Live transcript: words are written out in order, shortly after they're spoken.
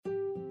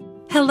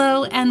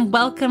Hello and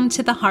welcome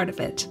to The Heart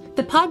of It,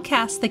 the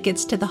podcast that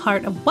gets to the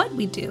heart of what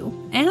we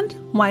do and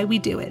why we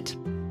do it.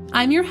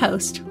 I'm your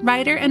host,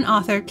 writer and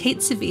author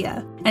Kate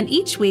Sevilla, and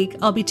each week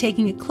I'll be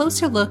taking a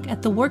closer look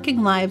at the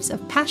working lives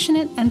of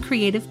passionate and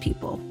creative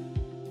people.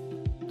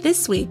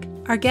 This week,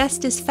 our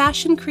guest is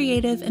fashion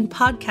creative and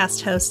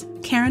podcast host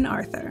Karen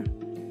Arthur.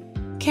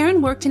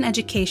 Karen worked in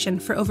education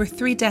for over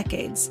 3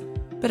 decades,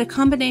 but a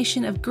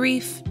combination of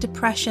grief,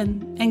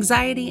 depression,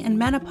 anxiety, and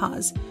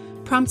menopause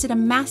prompted a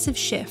massive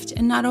shift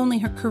in not only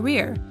her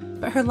career,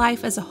 but her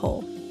life as a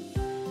whole.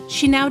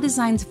 She now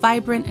designs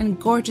vibrant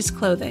and gorgeous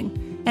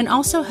clothing and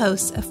also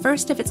hosts a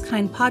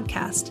first-of-its-kind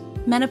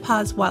podcast,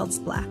 Menopause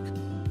Whilst Black.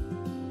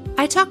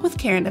 I talk with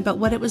Karen about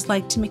what it was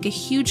like to make a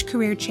huge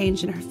career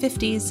change in her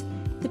 50s,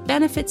 the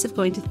benefits of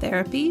going to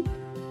therapy,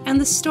 and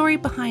the story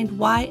behind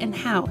why and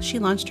how she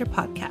launched her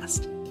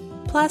podcast.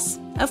 Plus,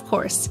 of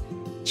course,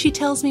 she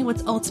tells me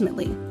what's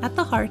ultimately at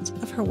the heart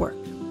of her work.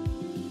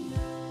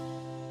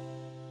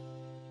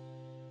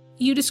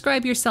 You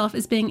describe yourself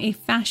as being a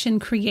fashion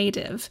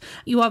creative.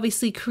 You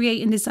obviously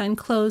create and design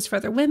clothes for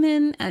other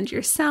women and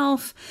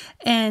yourself,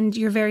 and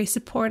you're very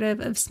supportive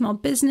of small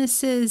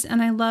businesses,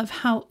 and I love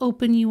how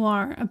open you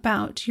are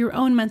about your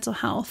own mental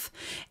health.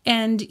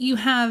 And you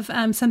have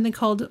something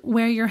called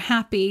Where You're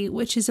Happy,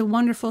 which is a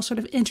wonderful sort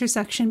of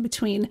intersection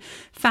between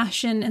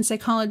fashion and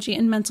psychology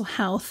and mental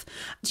health.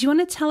 Do you want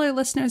to tell our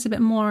listeners a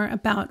bit more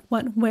about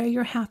what Where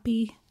You're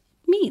Happy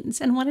means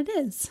and what it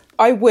is?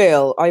 I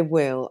will.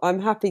 I'm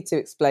happy to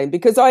explain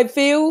because I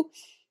feel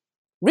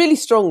really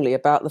strongly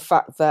about the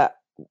fact that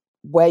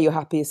Where You're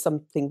Happy is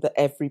something that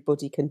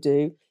everybody can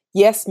do.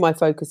 Yes, my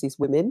focus is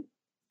women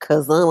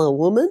because I'm a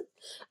woman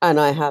and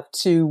I have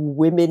 2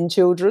 women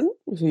children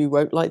who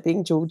won't like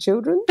being called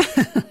children.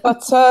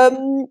 But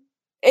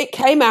it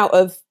came out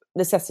of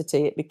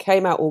necessity. It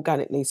came out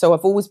organically. So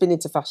I've always been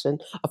into fashion.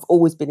 I've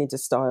always been into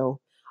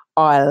style.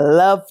 I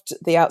loved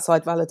the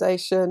outside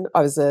validation.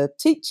 I was a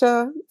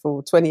teacher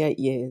for 28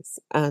 years.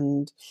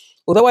 And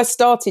although I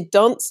started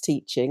dance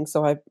teaching,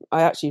 so I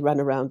actually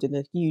ran around in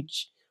a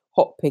huge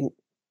hot pink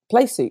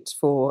playsuit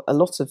for a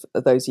lot of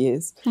those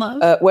years.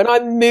 When I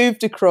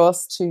moved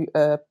across to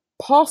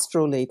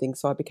pastoral leading,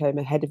 so I became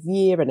a head of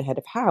year and a head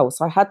of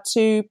house, I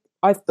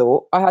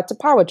thought I had to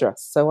power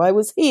dress. So I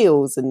was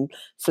heels and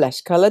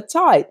flesh-coloured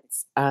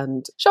tights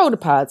and shoulder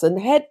pads and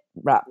head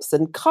wraps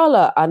and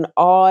colour. And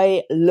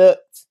I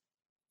looked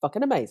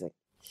fucking amazing.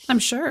 I'm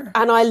sure.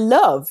 And I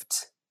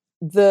loved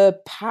the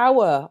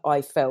power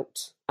I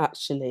felt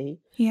actually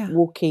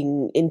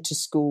walking into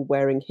school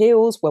wearing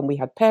heels when we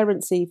had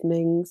parents'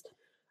 evenings.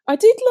 I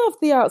did love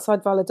the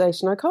outside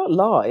validation. I can't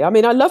lie. I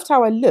mean, I loved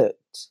how I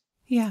looked.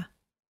 Yeah.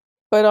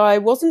 But I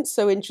wasn't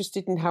so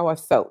interested in how I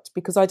felt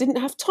because I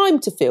didn't have time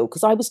to feel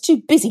because I was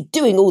too busy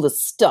doing all the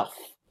stuff.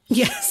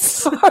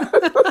 Yes.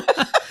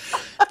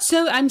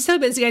 So I'm so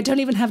busy, I don't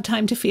even have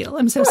time to feel.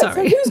 I'm so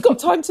sorry. So who's got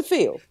time to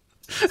feel?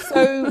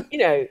 So,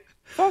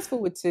 fast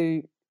forward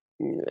to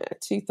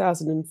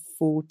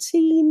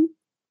 2014,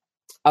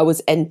 I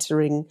was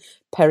entering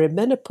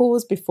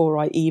perimenopause before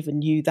I even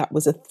knew that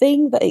was a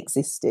thing that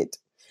existed.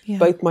 Yeah.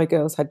 Both my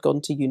girls had gone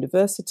to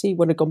university.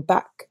 One had gone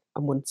back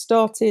and one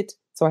started.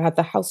 So I had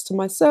the house to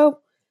myself,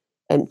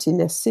 empty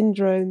nest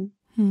syndrome,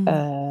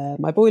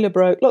 my boiler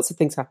broke, lots of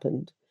things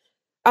happened.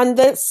 And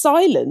the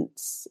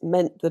silence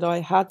meant that I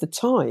had the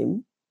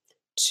time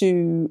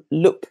to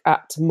look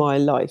at my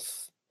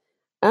life.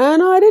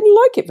 And I didn't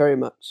like it very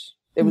much.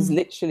 It was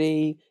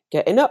literally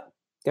getting up,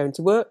 going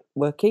to work,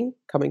 working,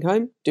 coming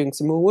home, doing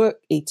some more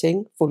work,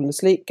 eating, falling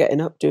asleep,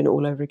 getting up, doing it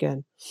all over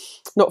again.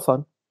 Not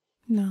fun.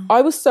 No. I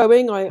was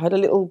sewing. I had a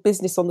little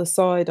business on the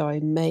side. I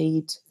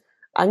made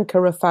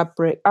Ankara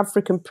fabric,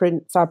 African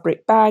print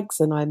fabric bags,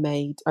 and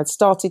I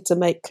started to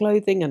make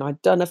clothing, and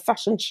I'd done a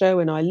fashion show,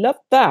 and I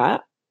loved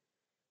that.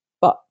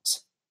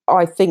 But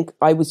I think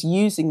I was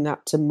using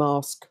that to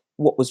mask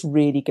what was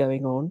really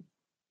going on.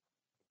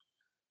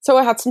 So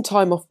I had some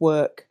time off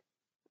work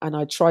and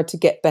I tried to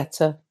get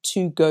better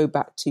to go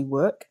back to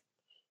work.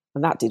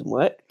 And that didn't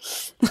work.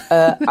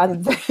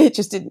 And it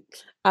just didn't.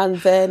 And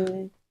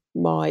then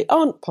my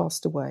aunt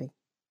passed away.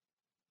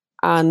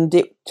 And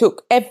it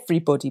took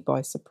everybody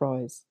by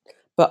surprise.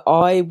 But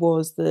I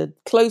was the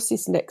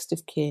closest next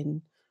of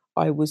kin.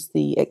 I was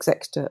the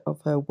executor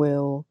of her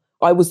will.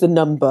 I was the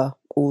number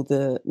all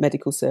the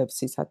medical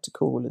services had to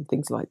call and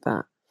things like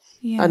that.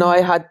 Yeah. And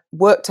I had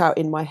worked out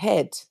in my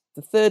head,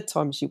 the 3rd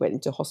time she went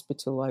into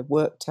hospital, I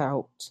worked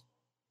out,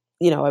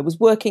 I was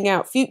working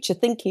out future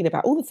thinking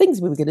about all the things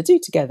we were going to do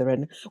together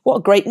and what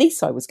a great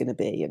niece I was going to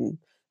be and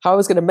how I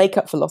was going to make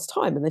up for lost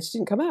time. And then she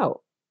didn't come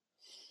out.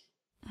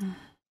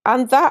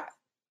 And that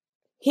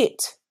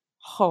hit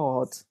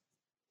hard.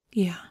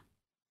 Yeah.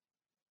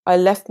 I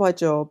left my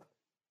job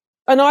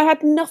and I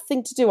had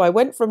nothing to do. I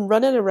went from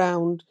running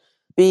around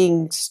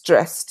being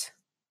stressed.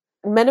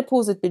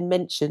 Menopause had been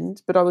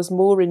mentioned, but I was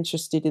more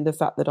interested in the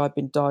fact that I'd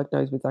been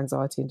diagnosed with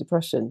anxiety and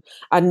depression.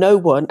 And no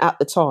one at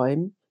the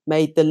time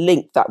made the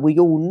link that we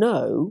all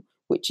know,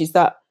 which is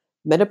that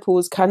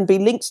menopause can be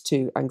linked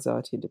to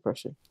anxiety and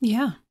depression.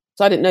 Yeah.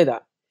 So I didn't know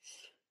that.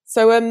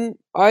 So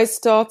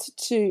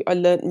I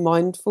learnt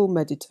mindful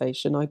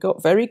meditation. I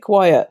got very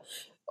quiet,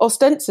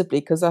 ostensibly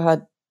because I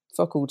had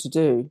fuck all to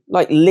do,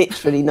 like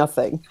literally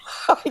nothing.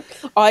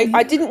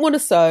 I didn't want to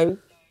sew.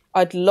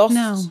 I'd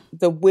lost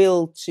the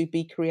will to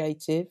be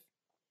creative.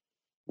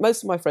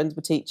 Most of my friends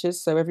were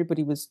teachers, so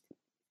everybody was,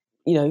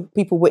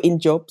 people were in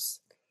jobs.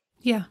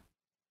 Yeah.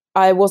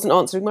 I wasn't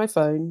answering my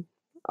phone.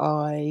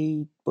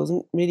 I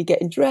wasn't really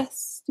getting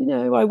dressed.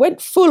 I went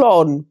full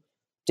on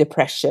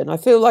depression. I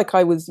feel like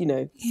I was,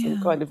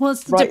 some kind of... Well,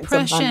 it's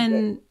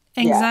depression,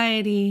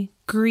 anxiety,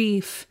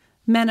 grief,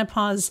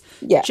 menopause,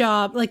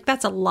 job. Like,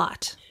 that's a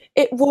lot.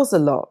 It was a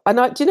lot.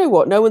 And do you know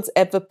what? No one's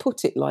ever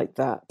put it like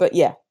that. But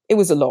yeah, it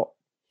was a lot.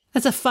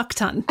 That's a fuck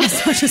ton.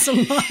 It's not just a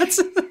lot.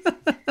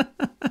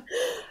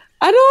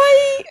 And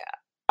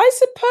I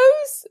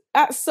suppose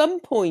at some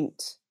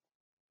point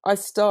I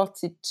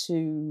started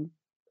to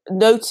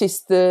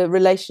notice my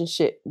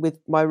relationship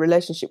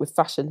with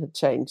fashion had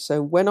changed.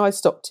 So when I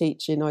stopped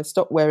teaching, I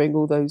stopped wearing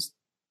all those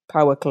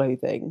power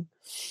clothing.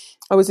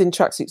 I was in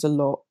tracksuits a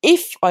lot.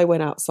 If I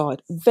went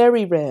outside,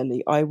 very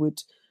rarely, I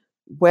would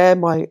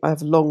wear I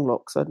have long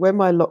locks. I'd wear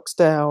my locks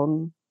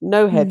down,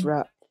 no head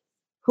wrap,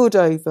 hood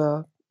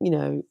over,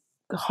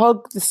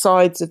 hug the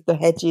sides of the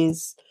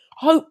hedges,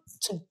 hope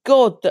to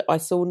God that I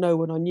saw no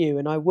one I knew.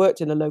 And I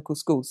worked in a local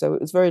school, so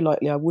it was very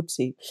likely I would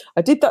see.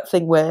 I did that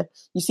thing where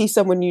you see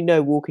someone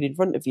walking in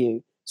front of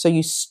you, so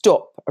you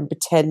stop and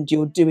pretend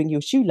you're doing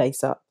your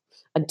shoelace up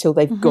until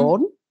they've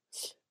gone.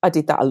 I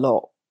did that a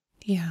lot.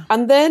 Yeah.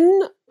 And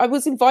then I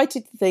was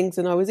invited to things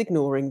and I was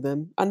ignoring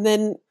them. And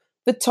then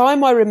the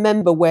time I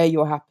remember Where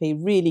You're Happy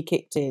really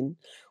kicked in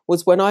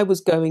was when I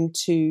was going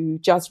to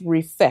Jazz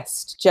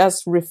Refreshed,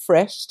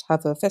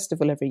 have a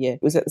festival every year.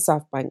 It was at the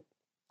South Bank.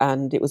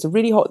 And it was a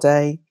really hot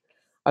day.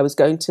 I was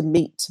going to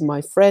meet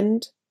my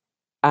friend,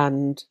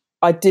 and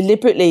I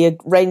deliberately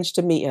arranged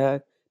to meet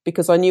her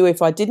because I knew if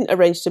I didn't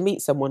arrange to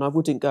meet someone, I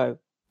wouldn't go.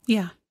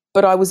 Yeah.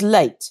 But I was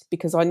late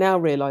because I now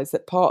realise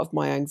that part of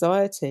my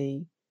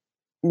anxiety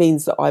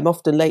means that I'm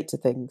often late to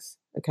things.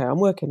 Okay, I'm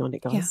working on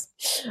it, guys.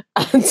 Yeah.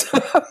 And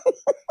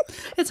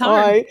it's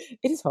hard.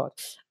 It is hard.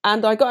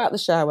 And I got out the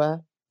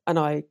shower and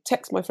I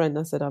texted my friend and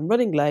I said, I'm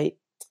running late.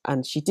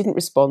 And she didn't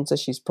respond, so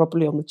she's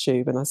probably on the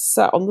tube. And I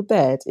sat on the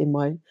bed in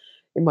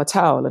my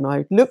towel, and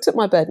I looked at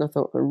my bed and I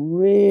thought, I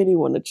really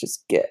want to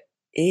just get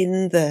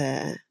in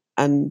there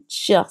and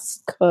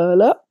just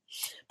curl up.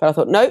 But I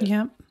thought, nope.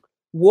 Yeah.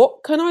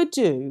 What can I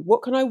do?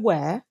 What can I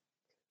wear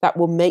that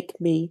will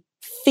make me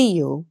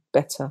feel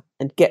better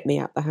and get me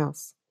out the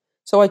house?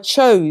 So I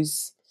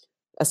chose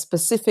a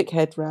specific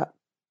head wrap,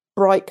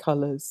 bright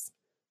colours,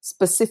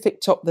 specific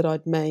top that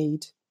I'd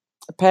made,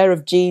 a pair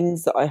of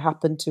jeans that I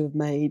happened to have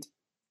made.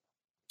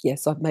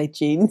 Yes, I've made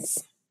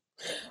jeans.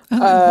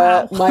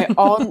 Wow. My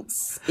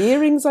aunt's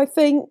earrings, I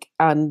think,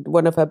 and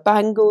one of her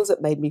bangles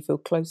that made me feel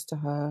close to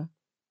her.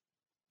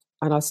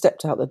 And I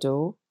stepped out the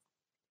door.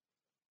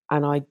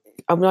 And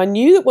I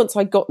knew that once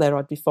I got there,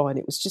 I'd be fine.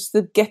 It was just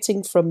the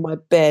getting from my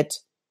bed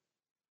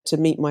to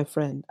meet my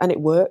friend. And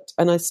it worked.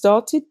 And I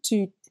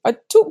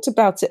talked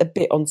about it a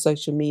bit on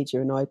social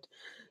media, and I'd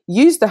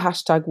used the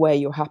hashtag Where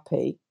You're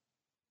Happy.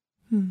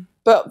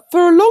 But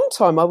for a long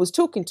time, I was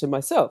talking to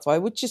myself. I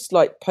would just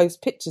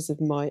post pictures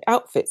of my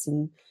outfits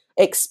and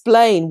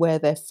explain where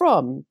they're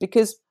from,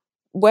 because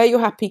Where You're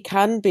Happy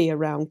can be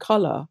around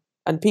colour,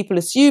 and people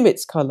assume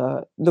it's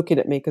colour looking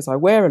at me because I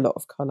wear a lot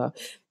of colour.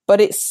 But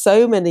it's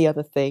so many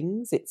other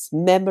things. It's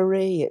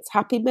memory, it's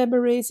happy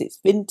memories, it's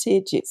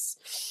vintage,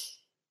 it's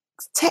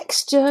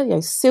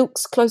texture,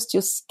 silks close to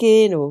your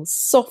skin or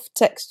soft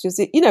textures.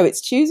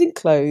 It's choosing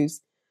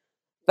clothes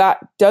that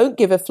don't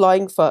give a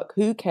flying fuck,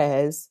 who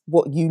cares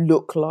what you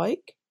look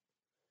like.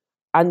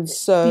 And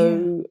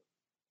so,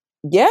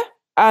 yeah.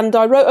 And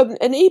I wrote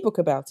an ebook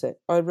about it.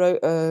 I wrote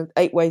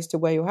 8 Ways to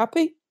Where You're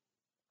Happy.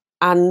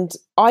 And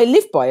I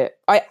live by it.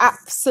 I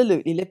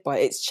absolutely live by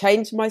it. It's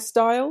changed my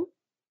style.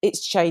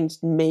 It's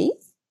changed me.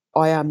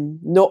 I am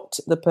not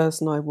the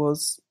person I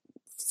was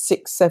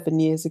 6-7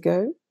 years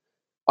ago.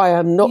 I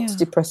am not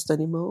depressed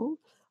anymore.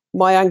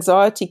 My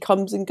anxiety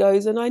comes and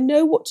goes, and I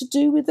know what to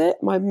do with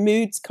it. My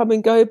moods come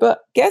and go,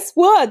 but guess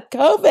what?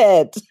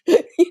 COVID,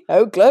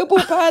 global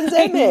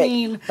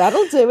pandemic.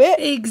 That'll do it.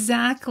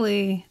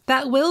 Exactly.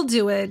 That will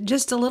do it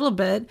just a little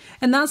bit.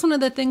 And that's one of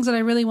the things that I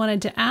really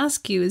wanted to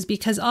ask you, is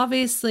because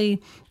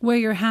obviously Where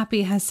You're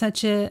Happy has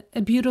such a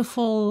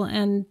beautiful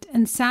and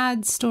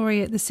sad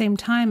story at the same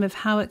time of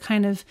how it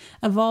kind of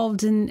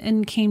evolved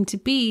and came to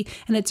be.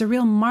 And it's a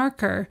real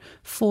marker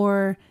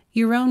for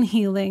your own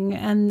healing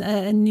and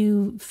a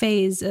new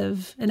phase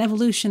of an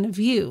evolution of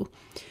you.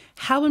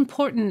 How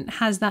important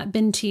has that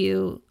been to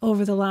you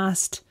over the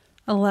last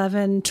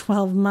 11,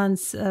 12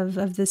 months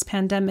of this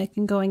pandemic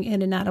and going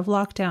in and out of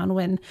lockdown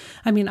when,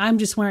 I'm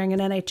just wearing an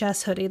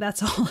NHS hoodie.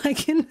 That's all I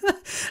can,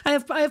 I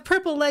have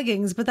purple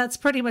leggings, but that's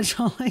pretty much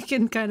all I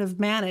can kind of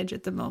manage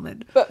at the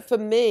moment. But for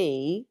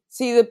me,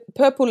 see, the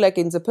purple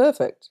leggings are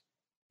perfect.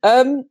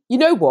 You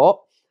know what?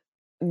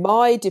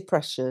 My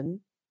depression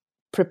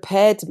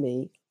prepared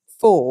me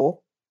for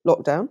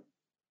lockdown.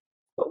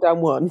 Lockdown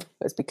 1,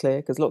 let's be clear,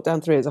 because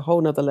lockdown 3 is a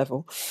whole nother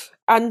level.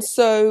 And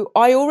so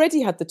I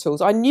already had the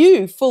tools. I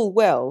knew full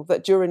well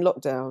that during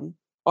lockdown,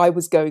 I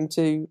was going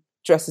to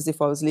dress as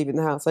if I was leaving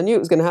the house. I knew it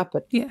was going to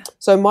happen. Yeah.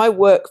 So my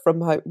work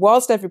from home,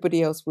 whilst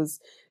everybody else was,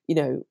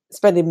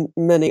 spending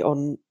money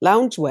on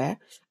loungewear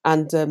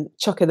and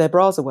chucking their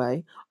bras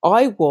away,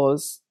 I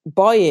was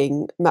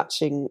buying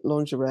matching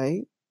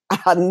lingerie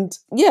and,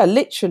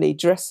 literally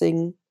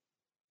dressing,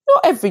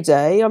 not every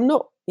day. I'm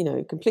not,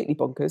 completely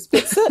bonkers,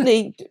 but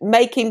certainly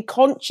making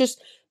conscious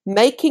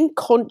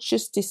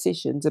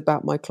decisions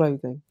about my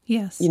clothing.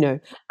 Yes.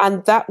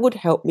 And that would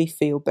help me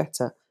feel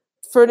better.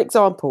 For an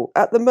example,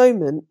 at the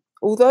moment,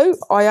 although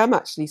I am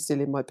actually still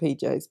in my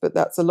PJs, but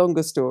that's a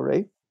longer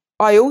story,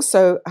 I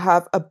also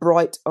have a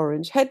bright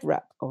orange head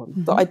wrap on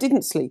that I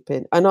didn't sleep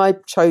in. And I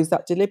chose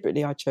that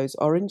deliberately. I chose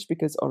orange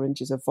because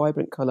orange is a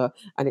vibrant colour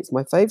and it's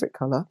my favourite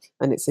colour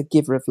and it's a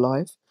giver of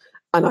life.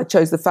 And I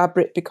chose the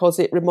fabric because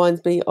it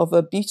reminds me of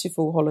a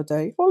beautiful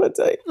holiday.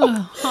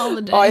 Oh,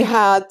 holiday. I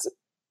had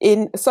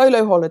in a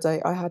solo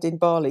holiday I had in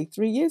Bali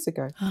 3 years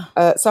ago.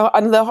 I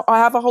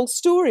have a whole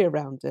story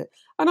around it.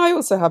 And I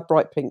also have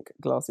bright pink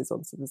glasses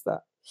on, so there's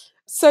that.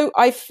 So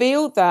I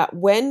feel that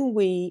when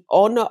we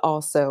honour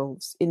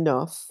ourselves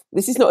enough,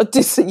 this is not a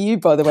diss at you,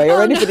 by the way,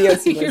 or anybody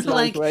else who knows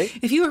lingerie.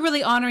 If you were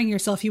really honouring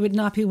yourself, you would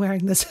not be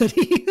wearing this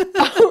hoodie.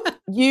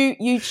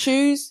 You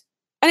choose,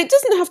 and it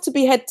doesn't have to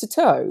be head to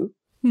toe.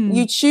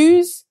 You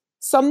choose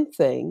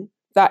something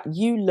that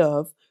you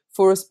love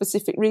for a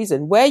specific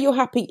reason. Where you're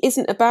happy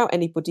isn't about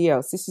anybody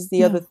else. This is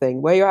the other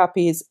thing. Where you're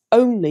happy is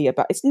only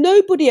about, it's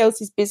nobody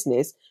else's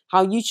business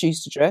how you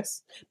choose to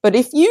dress. But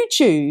if you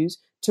choose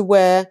to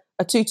wear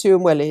a tutu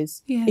and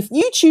wellies, if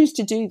you choose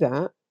to do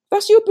that,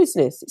 that's your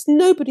business. It's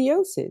nobody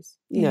else's.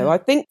 I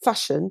think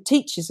fashion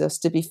teaches us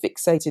to be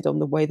fixated on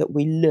the way that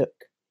we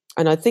look.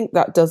 And I think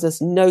that does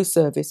us no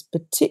service,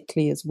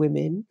 particularly as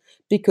women,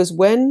 because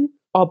when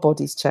our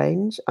bodies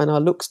change and our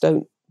looks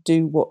don't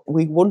do what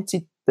we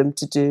wanted them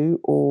to do,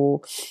 or,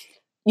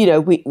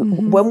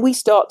 when we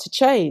start to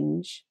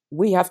change,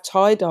 we have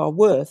tied our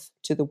worth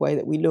to the way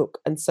that we look.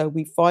 And so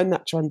we find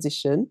that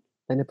transition,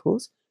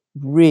 menopause,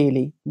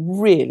 really,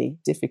 really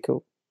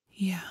difficult.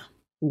 Yeah.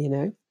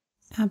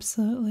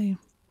 Absolutely.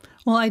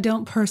 Well, I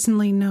don't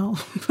personally know,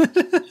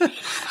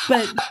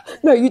 but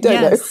no, you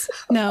don't know.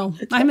 No,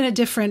 I'm in a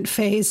different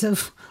phase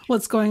of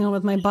what's going on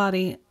with my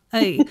body.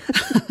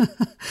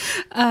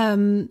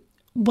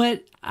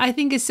 What I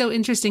think is so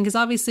interesting, because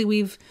obviously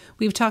we've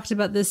talked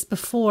about this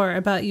before,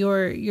 about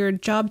your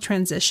job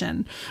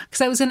transition.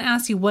 Because I was going to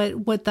ask you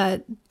what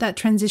that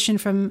transition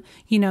from,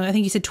 I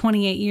think you said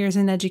 28 years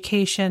in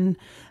education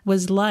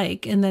was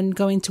like, and then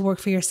going to work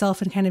for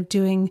yourself and kind of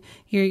doing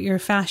your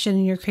fashion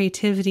and your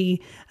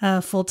creativity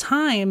full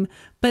time.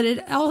 But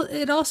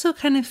it also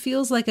kind of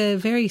feels like a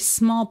very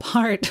small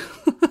part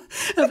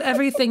of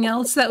everything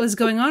else that was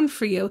going on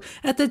for you.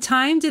 At the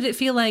time, did it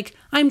feel like,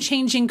 I'm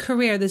changing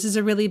career, this is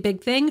a really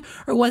big thing?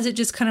 Or was it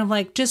just kind of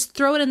like, just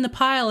throw it in the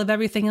pile of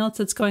everything else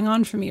that's going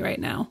on for me right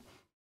now?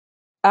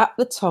 At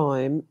the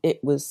time,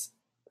 it was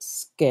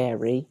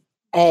scary.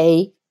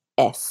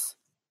 AF.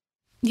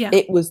 Yeah.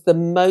 It was the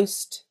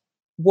most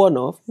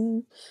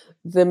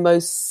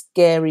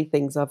scary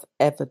things I've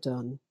ever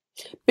done.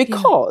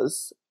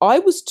 Because I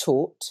was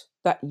taught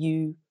that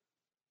you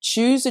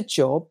choose a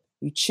job,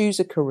 you choose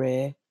a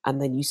career,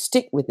 and then you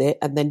stick with it,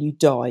 and then you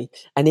die.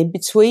 And in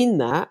between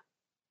that,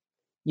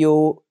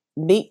 you'll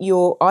meet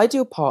your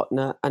ideal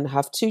partner and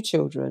have 2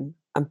 children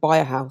and buy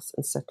a house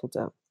and settle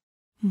down.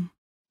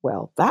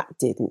 Well, that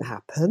didn't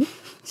happen.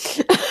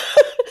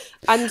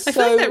 And so, I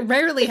feel like that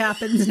rarely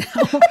happens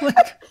now.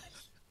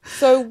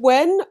 So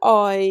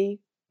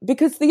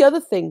because the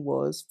other thing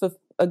was, for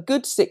a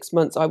good 6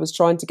 months, I was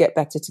trying to get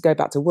better to go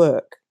back to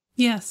work.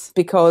 Yes.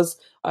 Because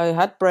I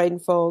had brain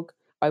fog,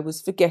 I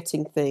was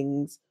forgetting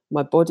things,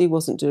 my body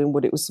wasn't doing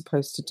what it was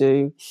supposed to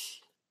do.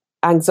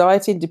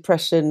 Anxiety and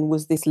depression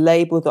was this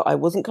label that I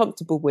wasn't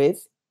comfortable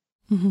with,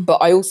 but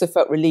I also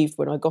felt relieved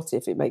when I got it,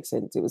 if it makes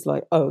sense. It was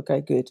like, oh, okay,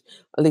 good.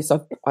 At least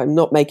I'm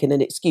not making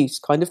an excuse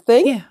kind of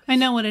thing. Yeah, I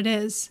know what it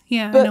is.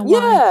 Yeah, but, I know why.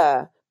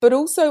 Yeah, but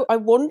also I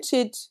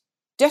wanted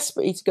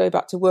desperately to go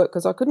back to work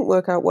because I couldn't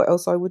work out what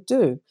else I would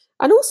do.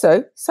 And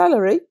also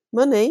salary,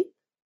 money,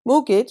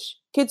 mortgage,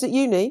 kids at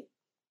uni,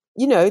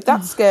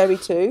 that's scary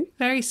too.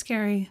 Very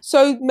scary.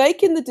 So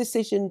making the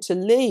decision to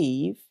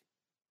leave,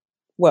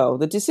 well,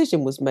 the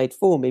decision was made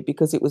for me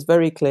because it was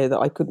very clear that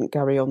I couldn't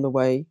carry on the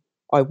way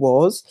I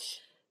was.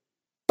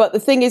 But the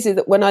thing is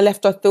that when I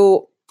left, I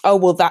thought, oh,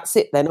 well, that's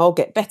it then. I'll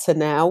get better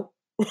now.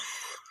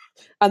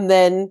 And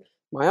then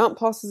my aunt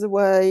passes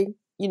away,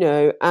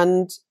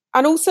 and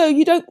also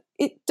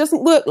it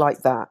doesn't work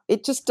like that.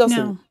 It just doesn't.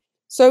 No.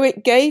 So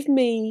it gave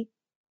me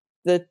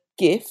the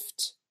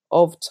gift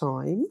of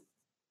time.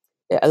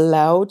 It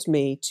allowed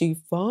me to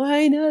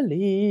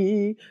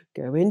finally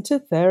go into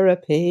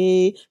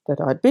therapy that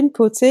I'd been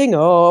putting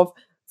off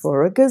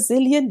for a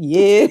gazillion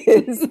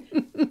years,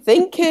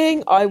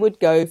 thinking I would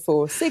go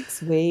for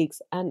 6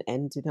 weeks, and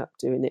ended up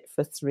doing it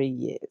for 3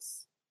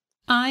 years.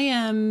 I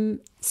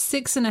am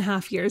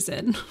 6.5 years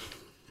in.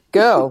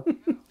 Girl.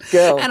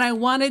 And I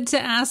wanted to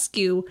ask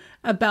you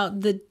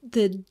about the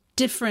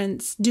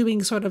difference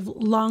doing sort of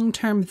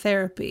long-term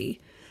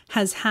therapy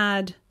has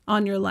had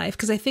on your life,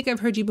 because I think I've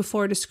heard you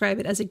before describe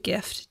it as a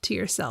gift to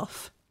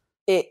yourself.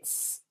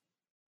 It's,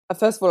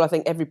 first of all, I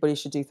think everybody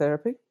should do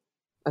therapy.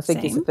 I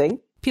think it's a thing.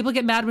 People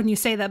get mad when you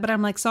say that, but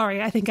I'm like,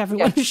 sorry, I think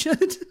everyone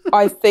should.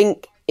 I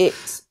think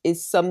it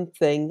is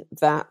something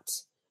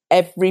that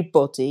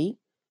everybody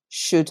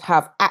should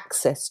have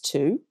access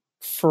to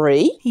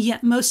free. Yeah,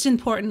 most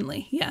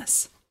importantly,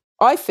 yes.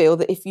 I feel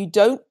that if you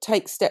don't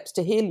take steps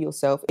to heal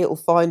yourself, it'll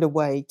find a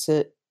way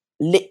to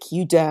lick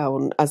you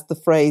down, as the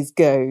phrase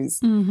goes,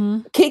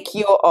 kick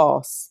your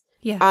ass.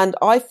 Yeah. And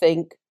I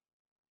think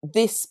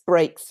this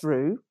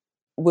breakthrough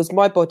was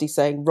my body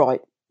saying,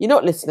 right, you're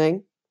not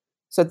listening.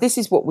 So this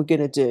is what we're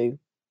going to do.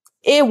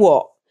 Hear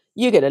what?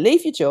 You're going to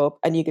leave your job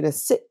and you're going to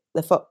sit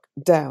the fuck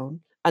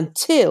down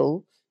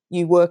until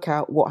you work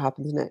out what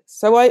happens next.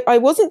 So I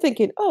wasn't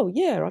thinking, oh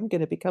yeah, I'm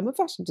going to become a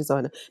fashion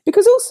designer,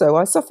 because also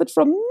I suffered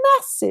from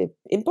massive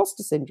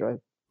imposter syndrome.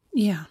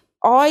 Yeah.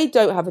 I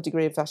don't have a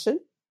degree in fashion.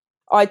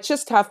 I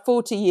just have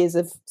 40 years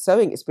of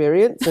sewing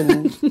experience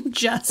and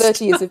just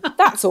 30 years of,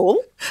 that's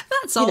all.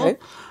 That's all. You know.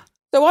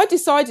 So I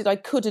decided I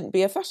couldn't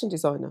be a fashion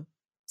designer.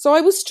 So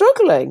I was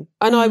struggling,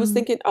 and I was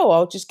thinking, oh,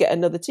 I'll just get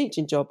another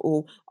teaching job,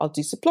 or I'll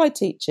do supply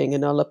teaching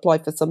and I'll apply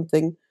for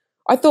something.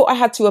 I thought I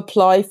had to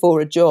apply for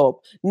a job.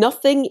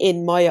 Nothing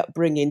in my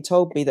upbringing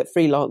told me that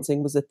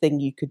freelancing was a thing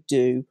you could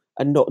do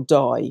and not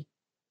die.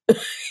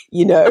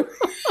 You know?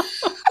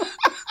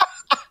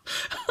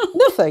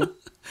 Nothing.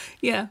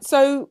 Yeah.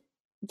 So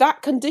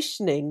that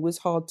conditioning was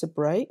hard to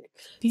break.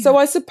 Yeah. So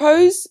I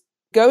suppose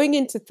going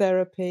into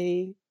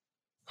therapy,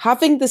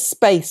 having the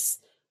space,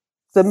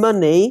 the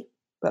money,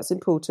 that's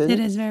important. It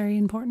is very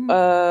important.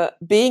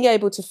 Being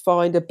able to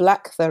find a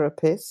black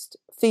therapist,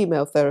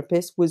 female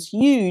therapist, was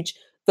huge.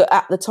 That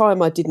at the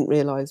time I didn't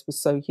realise was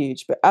so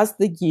huge. But as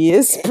the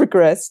years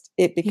progressed,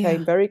 it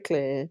became very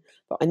clear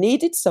that I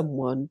needed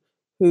someone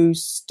who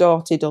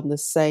started on the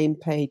same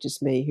page as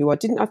me, who I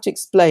didn't have to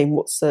explain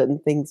what certain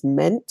things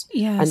meant.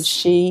 Yes. And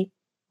she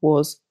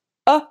was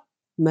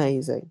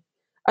amazing.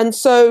 And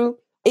so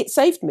it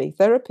saved me.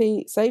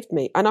 Therapy saved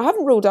me. And I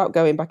haven't ruled out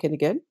going back in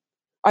again.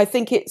 I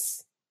think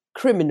it's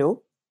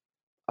criminal.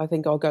 I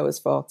think I'll go as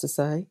far to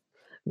say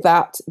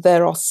that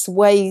there are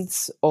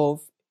swathes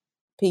of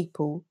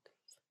people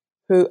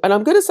who, and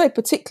I'm going to say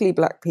particularly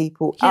black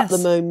people at the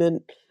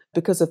moment,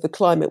 because of the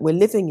climate we're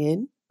living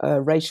in,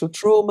 racial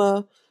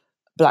trauma,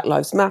 Black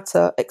Lives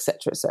Matter,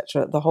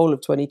 etc., the whole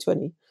of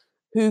 2020,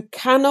 who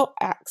cannot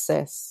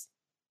access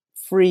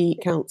free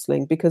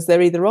counselling because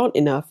there either aren't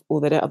enough or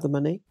they don't have the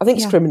money. I think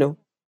it's criminal.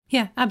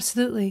 Yeah,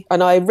 absolutely.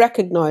 And I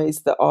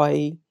recognise that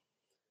I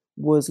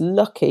was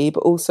lucky,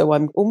 but also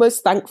I'm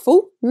almost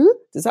thankful.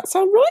 Does that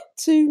sound right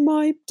to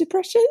my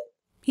depression?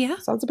 Yeah.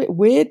 Sounds a bit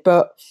weird,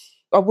 but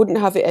I wouldn't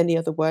have it any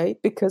other way,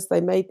 because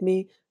they made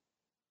me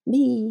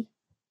in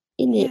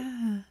it.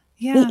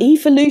 Yeah. The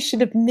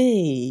evolution of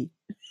me.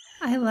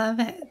 I love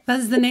it.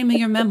 That's the name of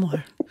your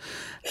memoir.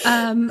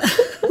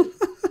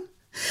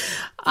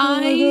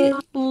 I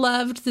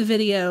loved the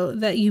video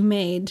that you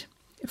made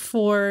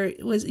for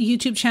was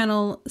YouTube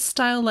channel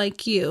Style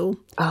Like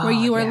You, where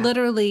you are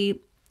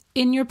literally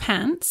in your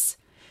pants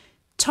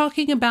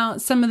talking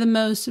about some of the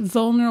most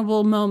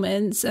vulnerable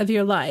moments of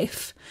your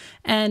life.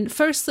 And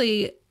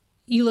firstly,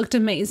 you looked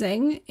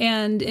amazing,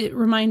 and it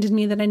reminded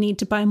me that I need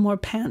to buy more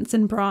pants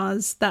and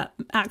bras that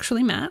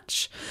actually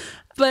match.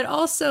 But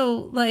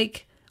also,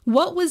 like,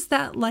 what was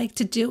that like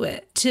to do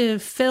it, to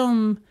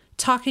film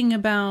talking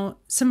about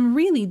some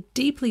really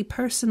deeply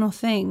personal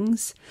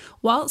things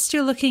whilst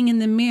you're looking in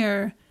the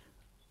mirror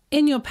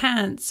in your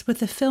pants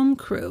with a film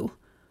crew?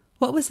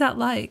 What was that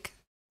like?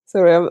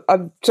 Sorry,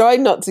 I'm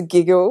trying not to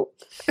giggle,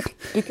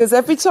 because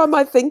every time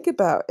I think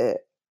about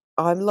it,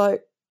 I'm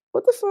like,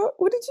 what the fuck?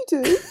 What did you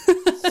do?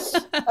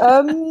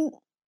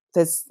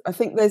 I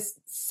think there's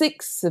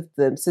 6 of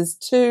them. So there's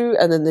 2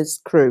 and then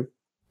there's crew.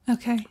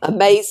 Okay.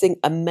 Amazing,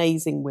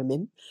 amazing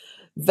women.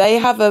 They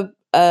have a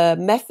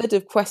method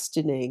of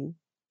questioning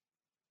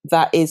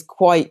that is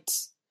quite,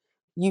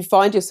 you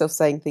find yourself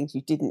saying things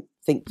you didn't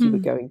think you were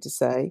going to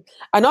say.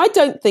 And I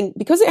don't think,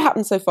 because it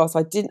happened so fast,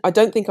 I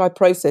don't think I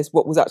processed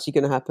what was actually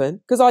going to happen,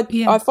 because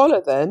I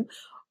followed them.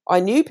 I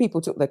knew people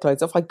took their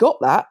clothes off. I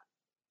got that,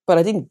 but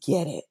I didn't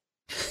get it.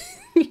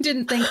 You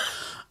didn't think,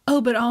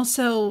 oh, but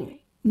also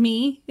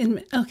me?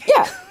 Okay.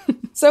 Yeah.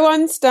 So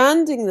I'm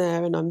standing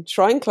there and I'm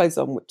trying clothes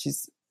on, which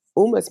is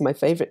almost my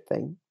favourite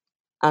thing,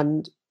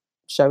 and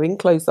showing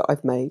clothes that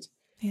I've made.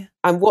 Yeah.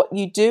 And what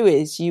you do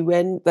is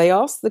they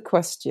ask the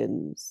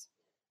questions.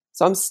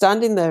 So I'm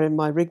standing there in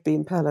my Rigby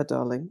Impala,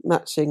 darling,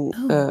 matching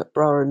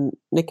bra and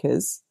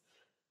knickers.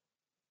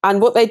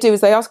 And what they do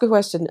is they ask a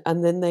question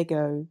and then they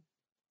go,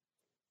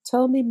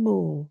 tell me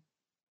more.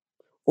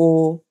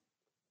 Or,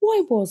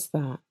 why was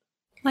that?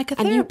 Like a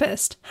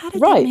therapist. How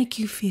did that make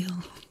you feel?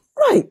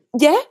 Right,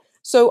 yeah.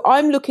 So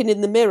I'm looking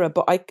in the mirror,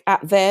 but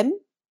at them.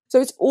 So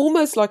it's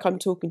almost like I'm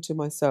talking to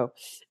myself.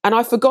 And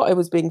I forgot I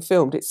was being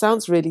filmed. It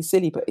sounds really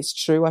silly, but it's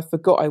true. I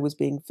forgot I was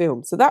being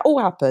filmed. So that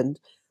all happened.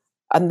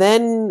 And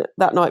then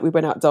that night we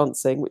went out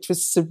dancing, which was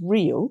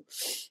surreal,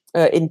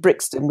 in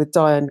Brixton with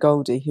Diane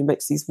Goldie, who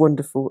makes these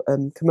wonderful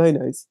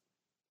kimonos.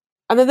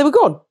 And then they were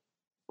gone.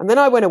 And then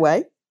I went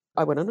away.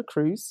 I went on a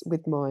cruise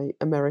with my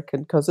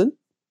American cousin.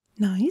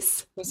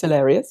 Nice. It was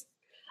hilarious.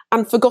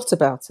 And forgot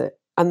about it.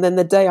 And then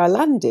the day I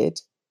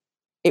landed,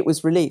 it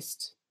was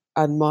released.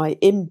 And my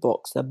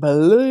inbox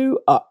blew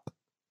up.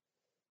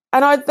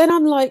 And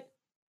I'm like,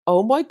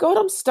 oh my God,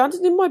 I'm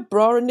standing in my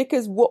bra and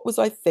knickers. What was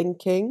I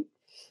thinking?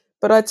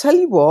 But I tell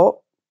you what,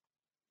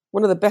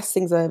 one of the best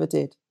things I ever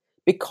did,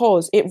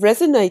 because it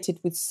resonated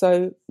with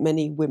so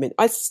many women.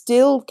 I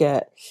still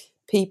get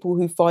people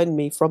who find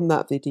me from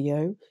that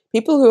video,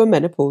 people who are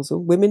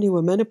menopausal, women who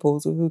are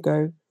menopausal, who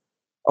go,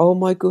 oh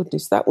my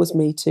goodness, that was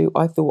me too.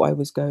 I thought I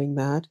was going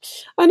mad.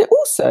 And it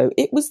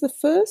was the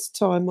first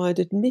time I'd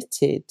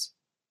admitted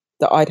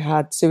that I'd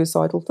had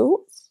suicidal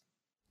thoughts.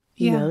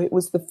 Yeah. It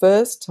was the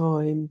first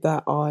time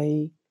that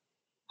I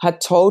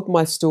had told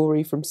my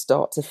story from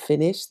start to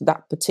finish,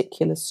 that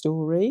particular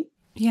story.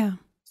 Yeah.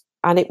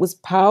 And it was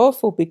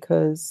powerful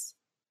because,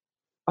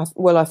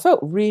 I felt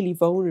really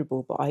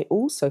vulnerable, but I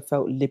also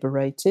felt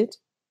liberated.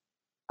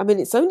 I mean,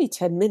 it's only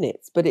 10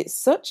 minutes, but it's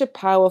such a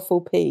powerful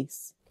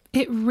piece.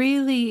 It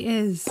really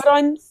is. But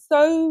I'm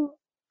so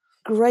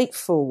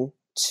grateful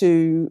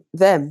to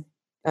them,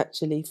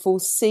 actually,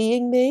 for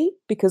seeing me,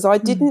 because I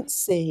didn't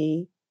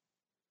see,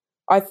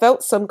 I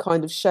felt some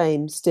kind of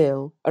shame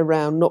still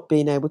around not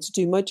being able to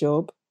do my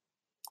job,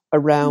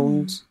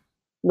 around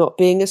not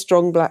being a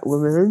strong Black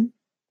woman,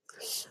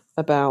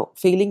 about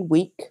feeling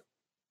weak.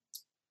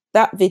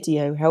 That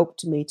video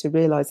helped me to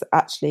realise that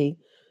actually,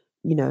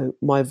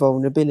 my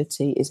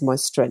vulnerability is my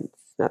strength.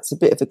 That's a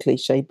bit of a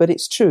cliche, but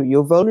it's true.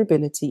 Your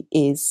vulnerability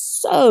is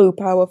so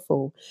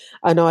powerful.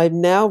 And I've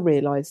now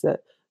realised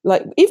that,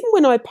 like, even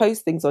when I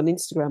post things on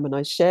Instagram and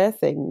I share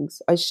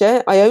things,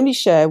 I only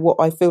share what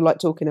I feel like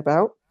talking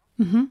about.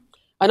 Mm-hmm.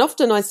 And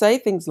often I say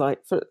things like,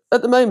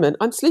 at the moment,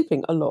 I'm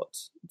sleeping a lot.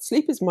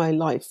 Sleep is my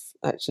life,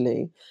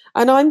 actually.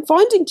 And I'm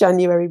finding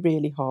January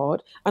really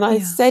hard. And I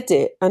said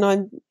it, and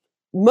I'm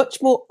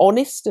much more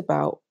honest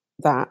about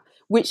that,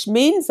 which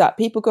means that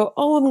people go,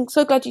 oh, I'm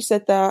so glad you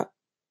said that.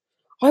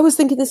 I was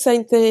thinking the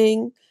same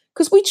thing.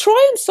 Because we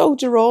try and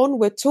soldier on.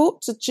 We're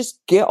taught to just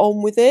get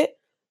on with it.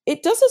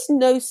 It does us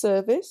no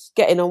service,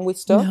 getting on with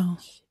stuff. No.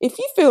 If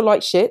you feel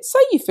like shit, say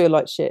you feel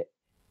like shit.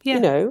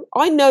 Yeah.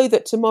 I know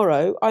that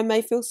tomorrow I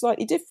may feel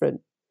slightly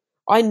different.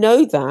 I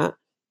know that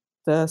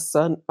the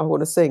sun, I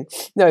want to sing.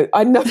 No,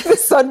 I know the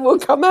sun will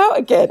come out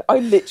again. I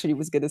literally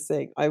was going to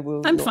sing.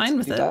 I'm fine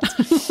with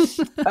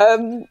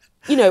it.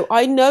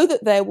 I know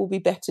that there will be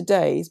better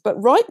days,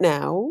 but right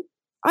now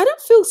I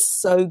don't feel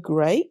so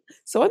great.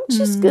 So I'm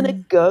just going to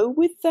go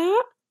with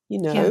that,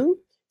 Yeah.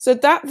 So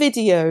that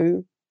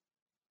video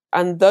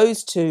and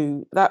those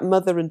two, that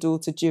mother and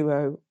daughter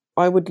duo,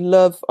 I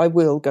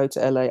will go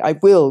to LA. I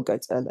will go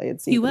to LA and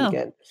see them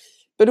again.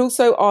 But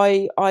also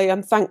I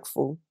am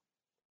thankful,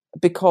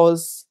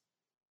 because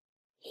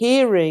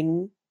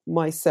hearing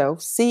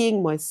myself,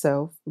 seeing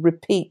myself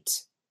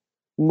repeat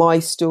my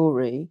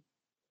story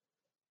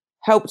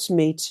helped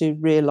me to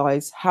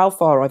realise how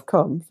far I've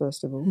come,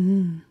 first of all,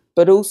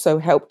 but also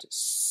helped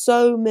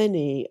so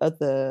many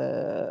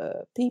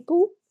other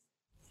people.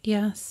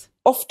 Yes.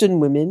 Often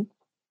women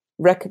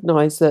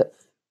recognise that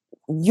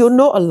you're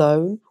not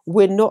alone,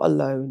 we're not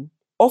alone.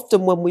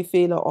 Often when we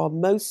feel our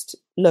most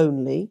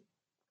lonely,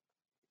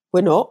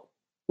 we're not.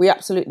 We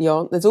absolutely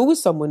aren't. There's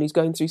always someone who's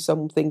going through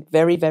something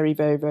very, very,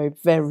 very, very,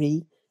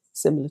 very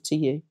similar to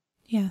you.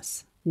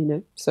 Yes.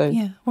 So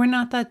yeah, we're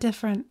not that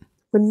different.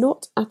 We're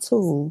not at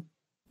all.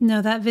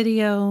 No, that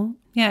video,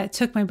 it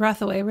took my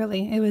breath away,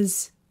 really. It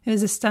was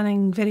a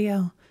stunning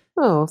video.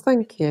 Oh,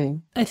 thank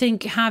you. I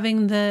think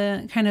having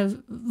the kind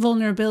of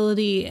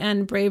vulnerability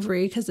and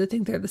bravery, because I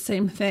think they're the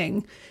same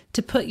thing,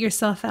 to put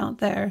yourself out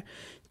there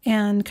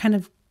and kind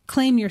of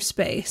claim your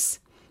space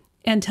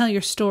and tell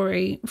your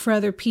story for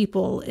other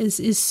people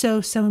is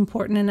so, so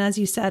important. And as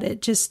you said,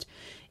 it just,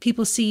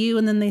 people see you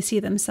and then they see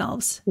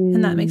themselves.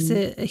 And that makes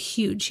it a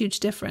huge, huge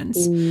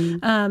difference.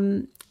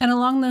 And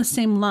along those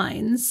same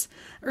lines,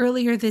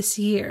 earlier this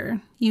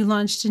year, you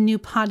launched a new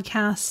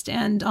podcast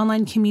and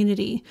online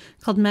community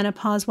called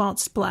Menopause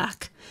Whilst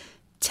Black.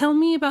 Tell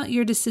me about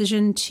your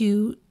decision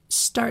to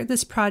start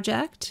this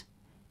project,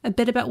 a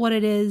bit about what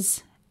it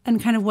is,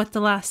 and kind of what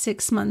the last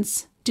 6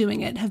 months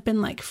doing it have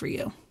been like for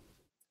you.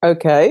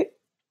 Okay,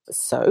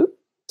 so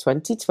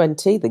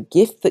 2020, the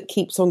gift that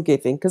keeps on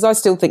giving, because I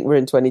still think we're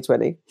in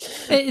 2020.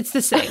 It's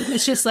the same.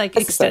 It's just like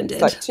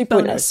extended. It's like 2.0.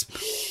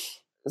 Bonus.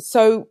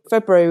 So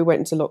February we went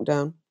into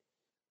lockdown.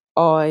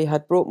 I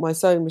had brought my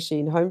sewing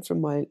machine home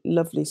from my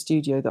lovely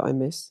studio that I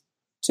miss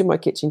to my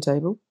kitchen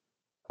table.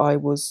 I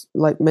was,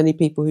 like many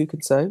people who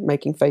can sew,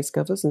 making face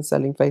covers and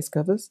selling face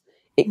covers.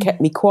 It kept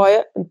me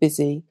quiet and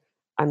busy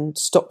and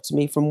stopped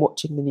me from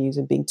watching the news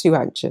and being too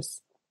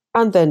anxious.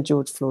 And then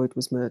George Floyd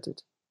was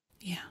murdered.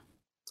 Yeah.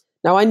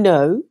 Now, I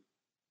know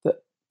that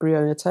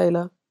Breonna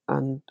Taylor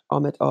and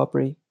Ahmaud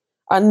Arbery,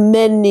 and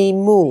many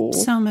more.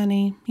 So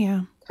many,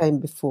 yeah. Came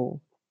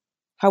before.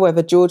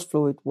 However, George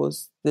Floyd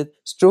was the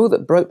straw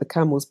that broke the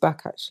camel's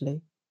back,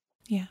 actually.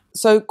 Yeah.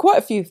 So quite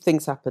a few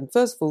things happened.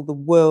 First of all, the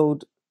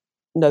world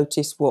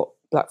noticed what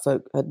black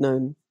folk had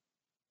known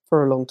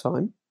for a long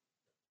time.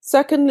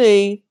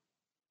 Secondly,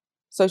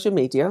 social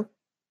media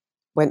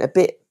went a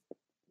bit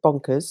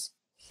bonkers.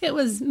 It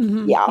was,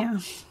 yeah.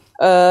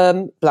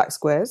 Black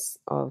squares,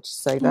 I'll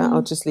just say that.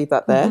 I'll just leave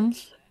that there.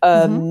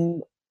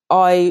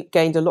 I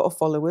gained a lot of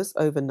followers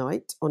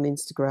overnight on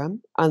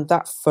Instagram, and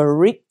that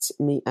freaked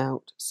me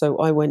out. So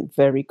I went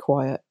very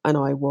quiet, and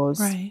I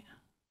was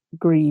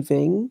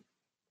grieving,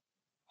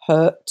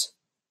 hurt,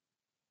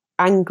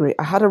 angry.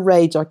 I had a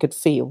rage I could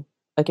feel.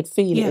 I could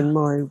feel it in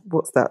my,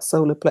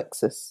 solar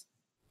plexus.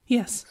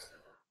 Yes.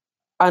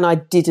 And I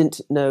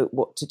didn't know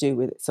what to do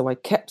with it. So I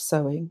kept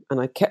sewing and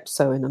I kept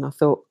sewing, and I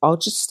thought, I'll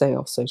just stay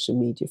off social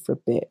media for a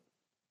bit.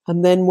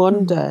 And then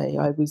one day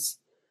I was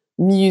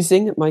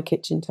musing at my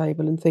kitchen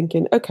table and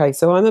thinking, okay,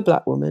 so I'm a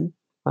black woman.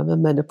 I'm a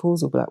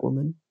menopausal black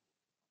woman.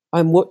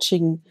 I'm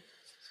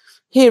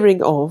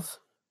hearing of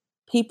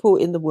people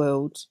in the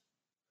world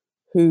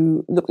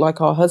who look like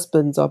our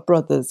husbands, our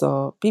brothers,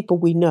 our people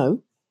we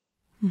know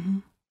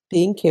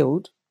being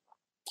killed.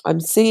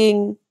 I'm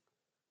seeing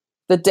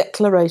the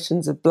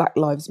declarations of Black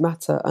Lives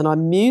Matter, and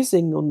I'm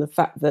musing on the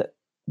fact that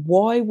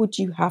why would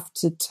you have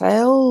to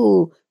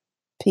tell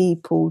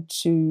people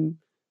to,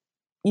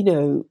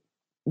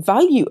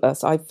 value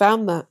us? I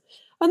found that.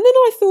 And then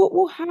I thought,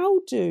 well,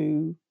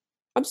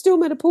 I'm still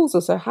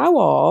menopausal, so how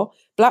are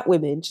black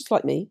women, just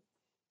like me,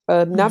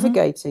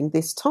 navigating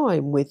this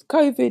time with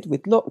COVID,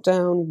 with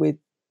lockdown,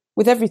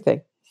 with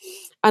everything?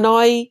 And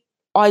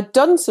I'd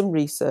done some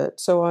research,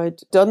 so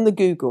I'd done the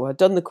Google, I'd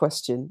done the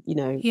question,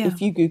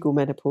 if you Google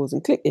menopause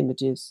and click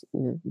images,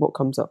 what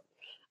comes up?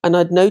 And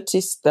I'd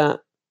noticed that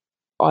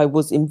I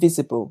was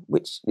invisible,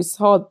 which is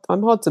hard.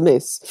 I'm hard to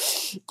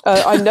miss.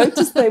 I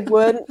noticed there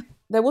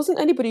wasn't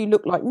anybody who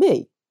looked like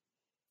me.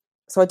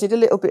 So I did a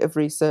little bit of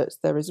research.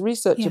 There is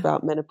research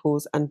about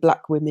menopause and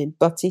black women,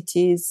 but it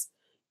is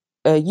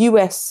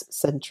US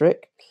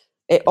centric.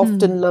 It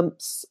often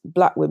lumps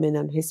black women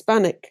and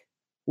Hispanic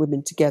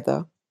women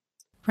together.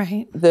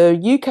 Right. The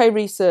UK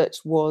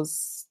research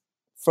was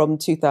from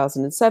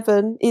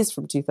 2007,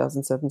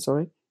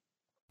 sorry.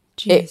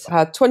 Jeez. It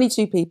had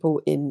 22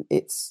 people in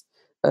its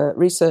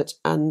research,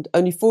 and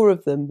only 4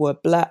 of them were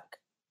black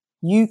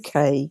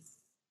UK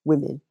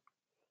women.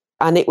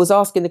 And it was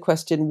asking the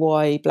question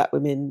why black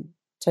women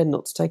tend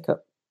not to take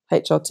up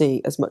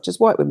HRT as much as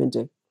white women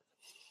do.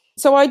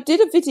 So I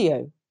did a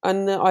video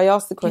and I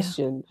asked the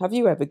question, have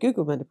you ever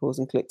Googled menopause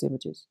and clicked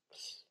images?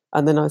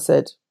 And then I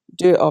said,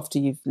 do it after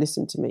you've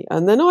listened to me.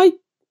 And then I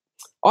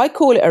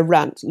call it a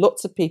rant.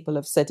 Lots of people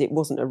have said it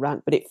wasn't a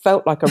rant, but it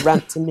felt like a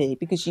rant to me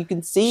because you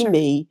can see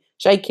me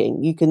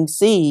shaking. You can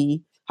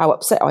see how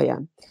upset I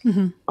am.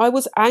 I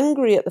was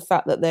angry at the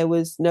fact that there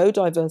was no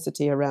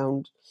diversity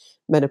around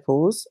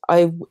menopause.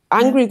 I'm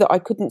angry that I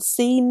couldn't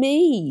see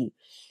me.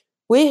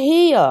 We're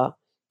here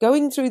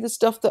going through the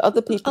stuff that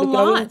other people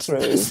are going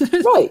through.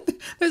 Right.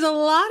 There's a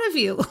lot of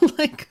you.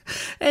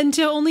 And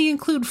to only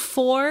include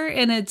 4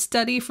 in a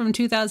study from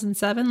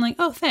 2007,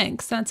 oh,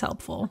 thanks. That's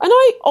helpful. And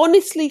I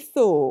honestly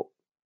thought,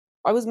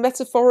 I was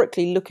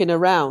metaphorically looking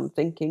around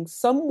thinking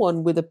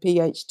someone with a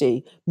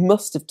PhD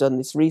must have done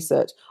this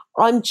research.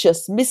 I'm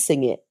just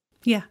missing it.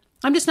 Yeah.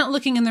 I'm just not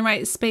looking in the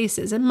right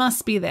spaces. It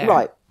must be there.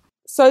 Right.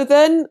 So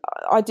then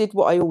I did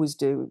what I always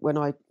do when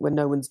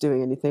no one's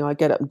doing anything. I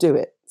get up and do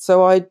it.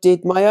 So I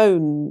did my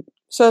own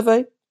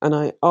survey and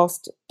I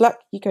asked black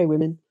UK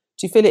women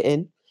to fill it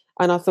in.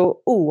 And I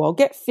thought, I'll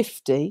get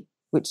 50,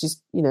 which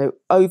is,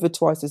 over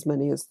twice as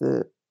many as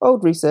the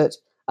old research,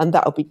 and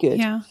that'll be good.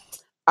 Yeah.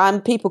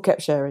 And people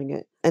kept sharing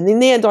it. And in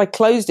the end, I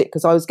closed it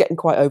because I was getting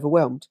quite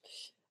overwhelmed.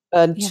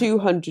 And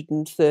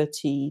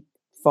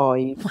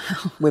 235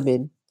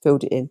 women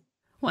filled it in.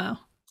 Wow.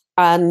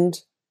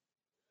 And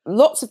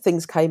lots of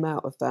things came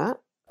out of that.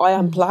 I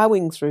am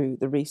ploughing through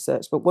the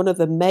research, but one of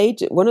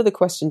the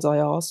questions I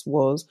asked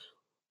was,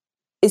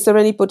 is there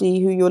anybody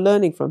who you're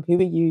learning from? Who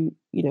are you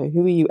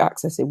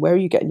accessing? Where are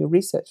you getting your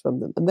research from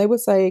them? And they were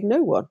saying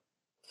no one.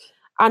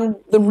 And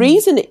the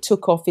reason it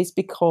took off is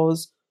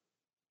because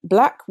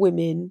black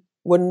women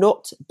were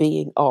not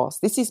being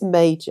asked. This is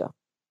major.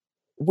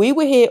 We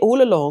were here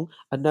all along,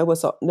 and I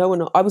was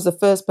the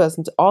first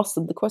person to ask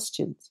them the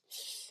questions.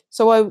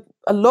 So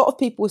a lot of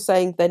people were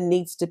saying there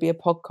needs to be a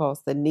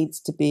podcast. There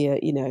needs to be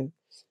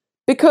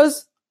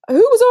because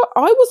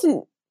I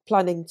wasn't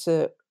planning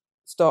to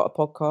start a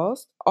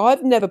podcast.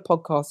 I've never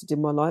podcasted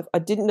in my life. I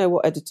didn't know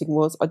what editing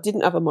was. I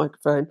didn't have a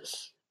microphone.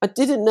 I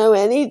didn't know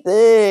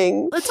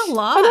anything. That's a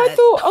lot. And I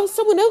thought,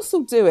 someone else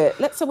will do it.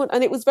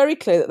 And it was very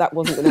clear that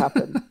wasn't going to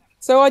happen.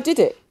 So I did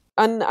it.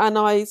 And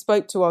I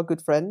spoke to our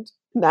good friend,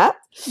 Nat.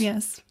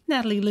 Yes,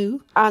 Natalie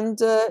Lou. And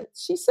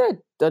she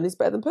said, done is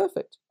better than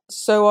perfect.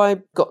 So I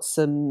got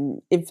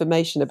some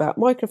information about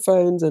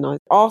microphones and I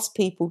asked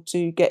people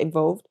to get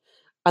involved.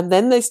 And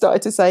then they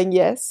started to saying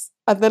yes.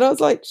 And then I was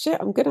like, shit,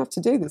 I'm going to have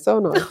to do this,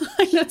 aren't I?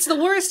 It's the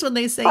worst when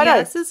they say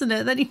yes, isn't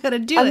it? Then you got to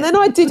do it. And then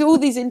I did all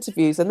these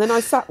interviews, and then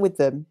I sat with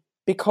them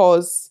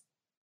because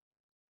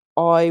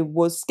I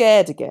was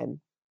scared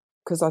again,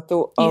 because I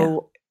thought,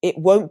 it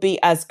won't be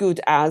as good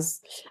as,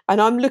 and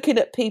I'm looking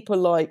at people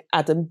like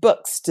Adam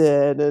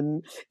Buxton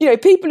and,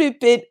 people who've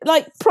been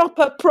like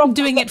proper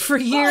doing it for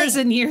years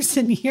and years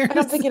and years. And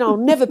I'm thinking, I'll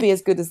never be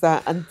as good as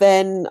that. And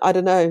then, I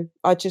don't know,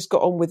 I just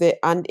got on with it,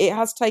 and it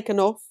has taken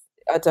off.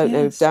 I don't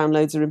know if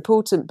downloads are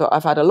important, but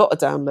I've had a lot of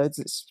downloads.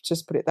 Let's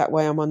just put it that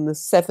way. I'm on the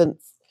 7th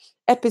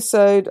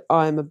episode.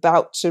 I'm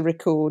about to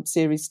record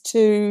series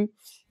 2.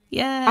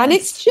 Yeah. And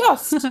it's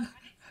just,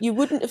 you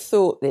wouldn't have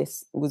thought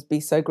this would be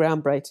so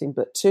groundbreaking,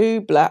 but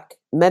 2 black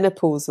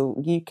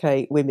menopausal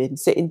UK women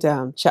sitting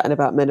down chatting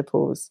about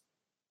menopause.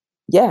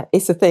 Yeah,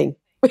 it's a thing.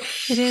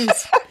 It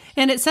is.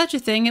 And it's such a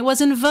thing. It was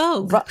in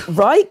Vogue.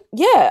 Right?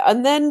 Yeah.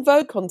 And then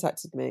Vogue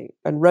contacted me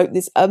and wrote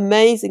this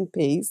amazing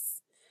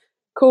piece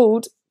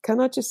called, can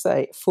I just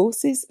say,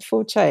 Forces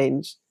for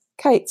Change.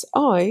 Kate,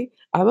 I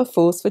am a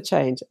force for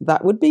change.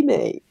 That would be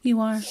me.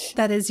 You are.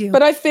 That is you.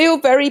 But I feel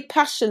very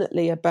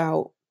passionately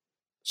about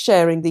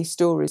sharing these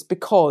stories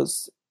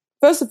because,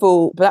 first of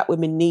all, black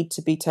women need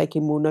to be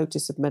taking more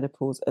notice of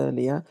menopause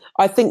earlier.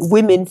 I think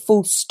women,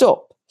 full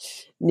stop,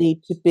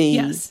 need to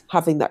be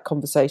having that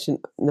conversation.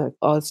 No,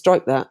 I'll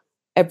strike that.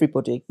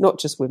 Everybody, not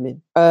just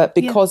women.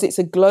 Because it's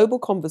a global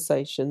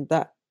conversation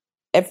that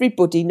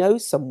everybody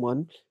knows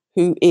someone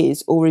who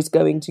is or is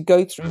going to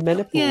go through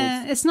menopause.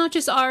 Yeah, it's not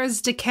just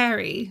ours to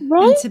carry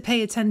and to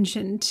pay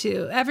attention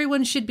to.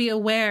 Everyone should be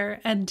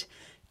aware, and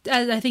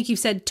as I think you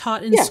said,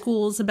 taught in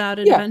schools about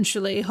it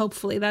eventually.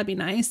 Hopefully, that'd be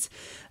nice.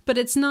 But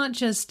it's not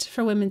just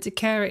for women to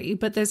carry,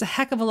 but there's a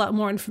heck of a lot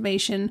more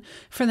information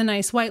for the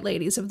nice white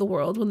ladies of the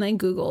world when they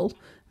Google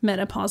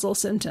menopausal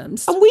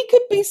symptoms. And we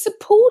could be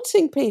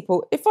supporting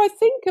people. If I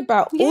think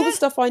about all the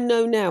stuff I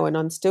know now, and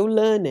I'm still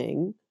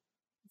learning,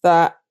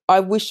 that I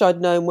wish I'd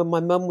known when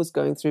my mum was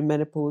going through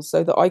menopause,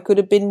 so that I could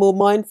have been more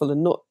mindful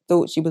and not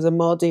thought she was a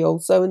mardy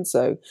old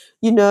so-and-so.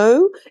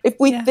 If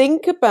we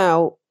think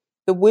about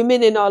the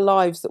women in our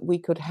lives that we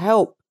could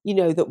help,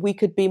 that we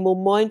could be more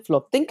mindful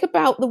of, think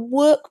about the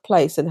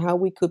workplace and how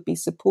we could be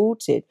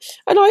supported.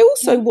 And I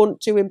also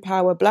want to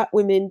empower black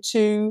women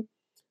to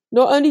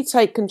not only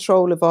take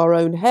control of our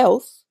own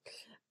health,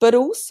 but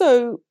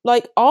also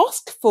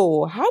ask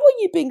for, how are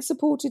you being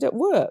supported at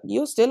work?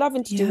 You're still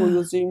having to do all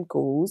your Zoom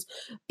calls.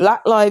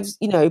 Black lives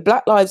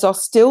are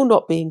still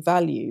not being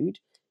valued.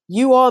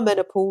 You are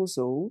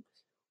menopausal.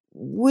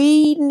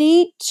 We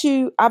need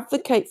to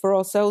advocate for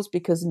ourselves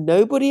because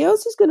nobody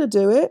else is going to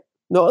do it.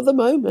 Not at the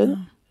moment,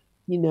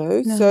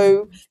 No.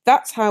 So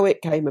that's how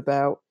it came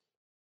about.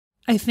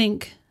 I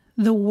think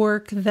the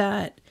work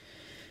that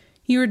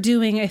you're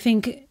doing, I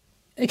spent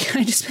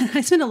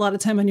a lot of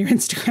time on your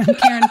Instagram,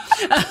 Karen.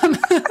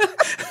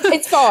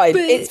 It's fine.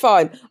 It's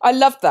fine. I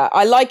love that.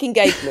 I like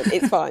engagement.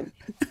 It's fine.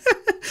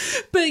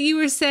 But you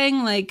were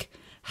saying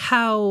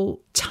how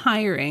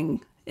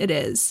tiring it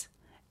is,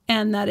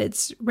 and that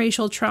it's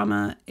racial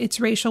trauma, it's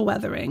racial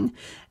weathering.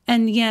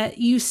 And yet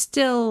you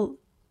still,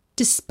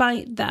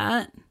 despite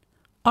that,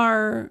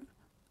 are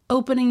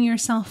opening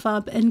yourself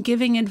up and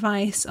giving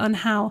advice on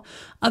how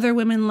other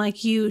women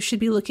like you should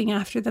be looking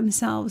after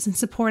themselves and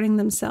supporting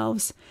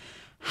themselves.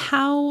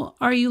 How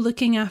are you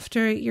looking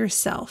after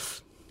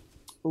yourself?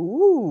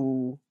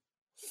 Ooh.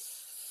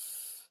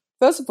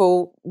 First of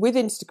all, with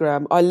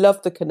Instagram, I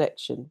love the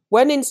connection.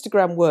 When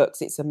Instagram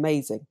works, it's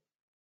amazing.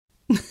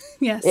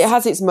 Yes. It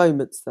has its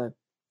moments, though.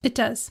 It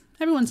does.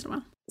 Every once in a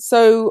while.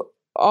 So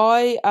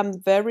I am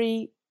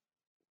very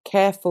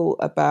careful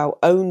about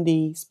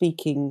only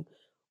speaking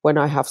when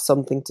I have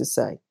something to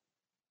say.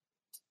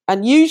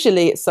 And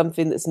usually it's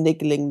something that's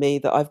niggling me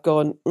that I've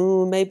gone,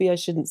 maybe I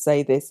shouldn't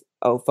say this.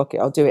 Oh, fuck it,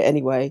 I'll do it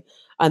anyway.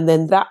 And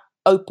then that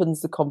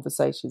opens the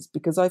conversations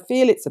because I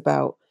feel it's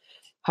about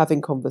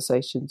having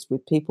conversations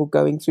with people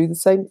going through the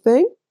same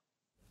thing.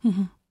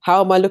 Mm-hmm.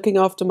 How am I looking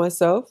after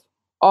myself?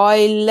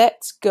 I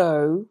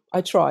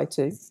try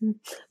to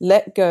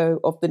let go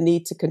of the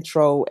need to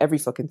control every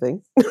fucking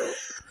thing.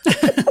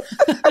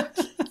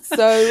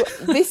 So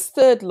this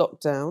third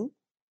lockdown,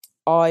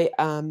 I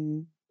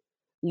am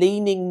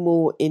leaning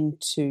more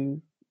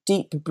into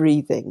deep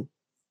breathing.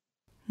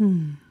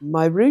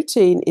 My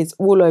routine is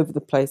all over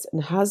the place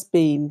and has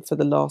been for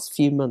the last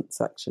few months,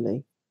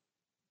 actually.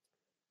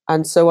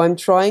 And so I'm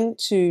trying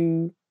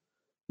to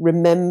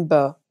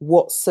remember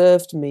what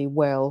served me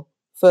well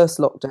first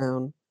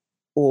lockdown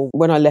or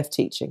when I left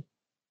teaching.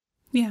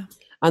 Yeah.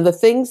 And the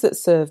things that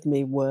served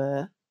me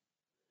were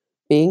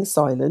being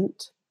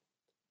silent,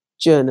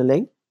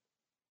 journaling,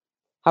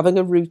 having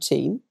a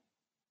routine.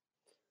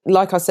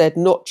 Like I said,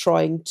 not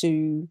trying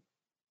to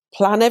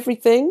plan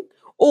everything,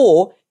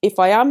 or if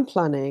I am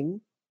planning,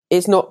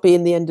 it's not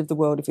being the end of the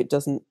world if it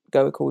doesn't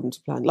go according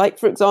to plan. Like,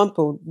 for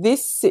example,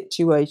 this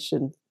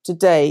situation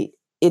today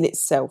in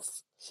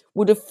itself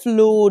would have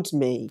floored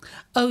me.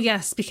 Oh,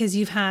 yes, because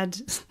you've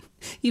had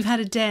You've had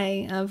a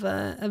day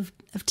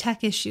of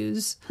tech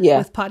issues Yeah.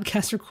 with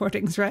podcast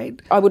recordings,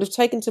 right? I would have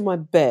taken to my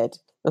bed.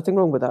 Nothing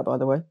wrong with that, by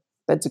the way.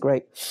 Beds are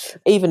great.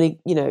 Even,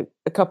 I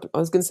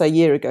was going to say a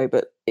year ago,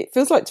 but it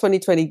feels like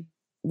 2020,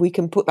 we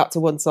can put that to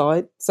one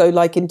side. So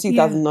like in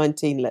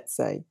 2019, let's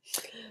say.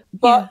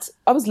 But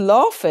I was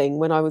laughing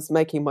when I was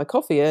making my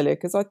coffee earlier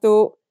because I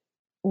thought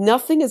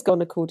nothing has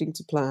gone according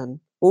to plan.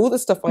 All the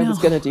stuff I was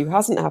going to do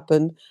hasn't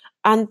happened.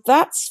 And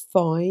that's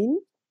fine.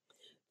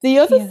 The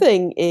other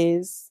thing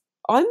is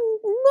I'm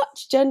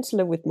much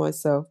gentler with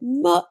myself.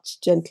 I'm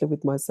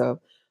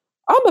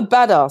a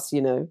badass,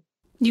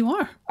 You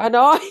are. And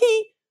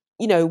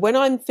when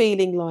I'm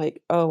feeling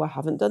like, oh, I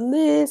haven't done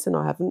this and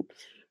I haven't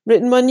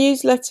written my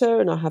newsletter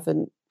and I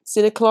haven't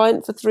seen a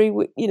client for 3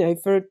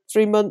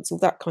 months or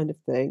that kind of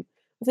thing,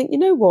 I think, you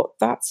know what,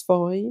 that's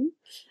fine.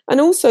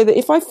 And also that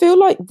if I feel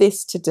like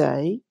this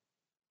today,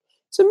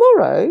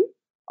 tomorrow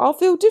I'll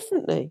feel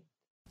differently.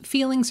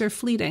 Feelings are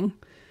fleeting.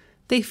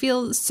 They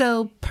feel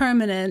so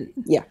permanent.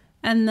 Yeah.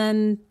 And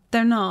then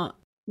they're not.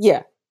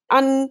 Yeah.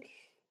 And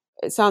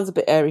it sounds a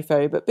bit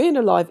airy-fairy, but being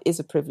alive is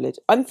a privilege.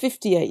 I'm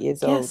 58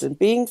 years old, and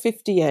being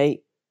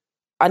 58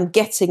 and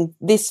getting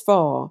this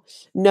far,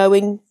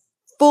 knowing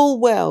full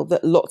well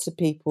that lots of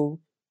people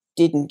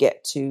didn't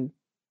get to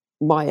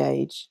my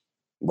age.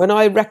 When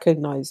I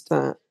recognised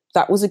that,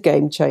 that was a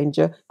game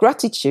changer.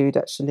 Gratitude,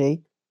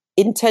 actually,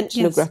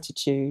 intentional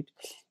gratitude,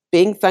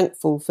 being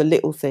thankful for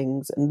little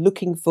things and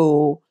looking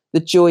for the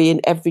joy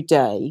in every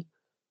day.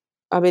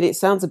 I mean, it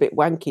sounds a bit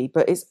wanky,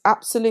 but it's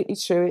absolutely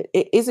true.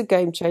 It is a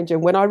game changer.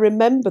 And when I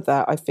remember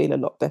that, I feel a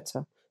lot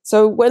better.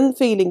 So when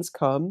feelings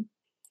come,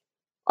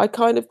 I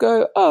kind of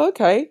go, oh,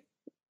 okay,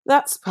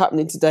 that's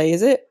happening today,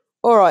 is it?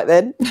 All right,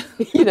 then,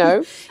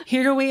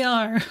 Here we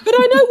are. But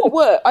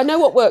I know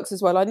what works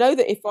as well. I know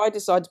that if I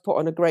decide to put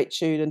on a great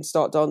tune and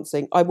start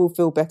dancing, I will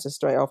feel better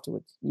straight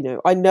afterwards.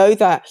 I know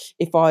that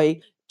if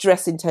I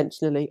dress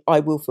intentionally, I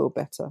will feel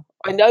better.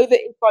 I know that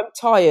if I'm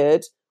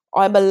tired,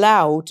 I'm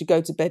allowed to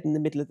go to bed in the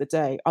middle of the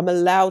day. I'm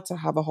allowed to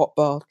have a hot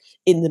bath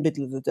in the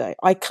middle of the day.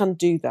 I can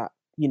do that,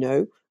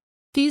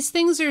 These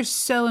things are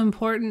so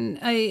important.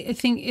 I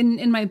think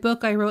in my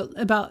book, I wrote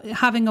about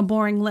having a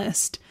boring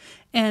list.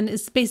 And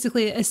it's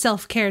basically a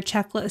self-care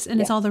checklist.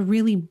 And it's all the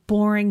really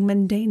boring,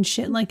 mundane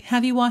shit. Like,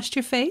 have you washed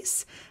your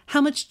face?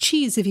 How much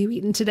cheese have you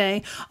eaten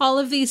today? All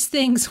of these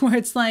things where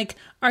it's like,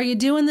 are you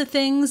doing the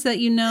things that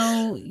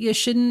you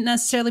shouldn't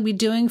necessarily be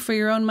doing for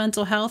your own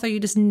mental health? Are you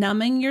just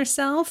numbing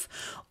yourself?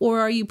 Or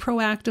are you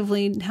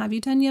proactively, have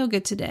you done yoga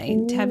today?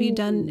 Have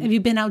you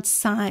been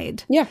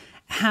outside? Yeah.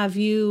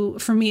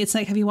 For me, it's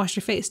like, have you washed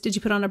your face? Did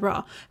you put on a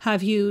bra?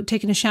 Have you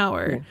taken a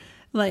shower? Yeah.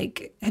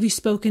 Like, have you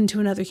spoken to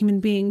another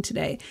human being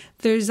today?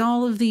 There's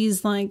all of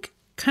these like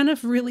kind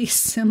of really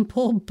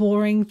simple,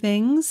 boring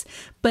things.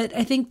 But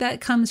I think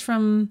that comes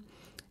from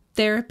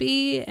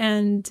therapy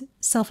and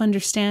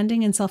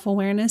self-understanding and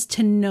self-awareness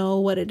to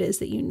know what it is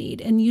that you need.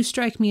 And you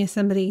strike me as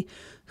somebody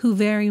who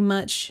very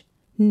much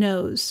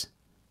knows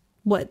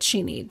what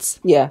she needs.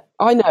 Yeah,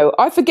 I know.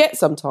 I forget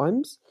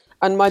sometimes.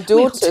 And my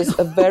daughters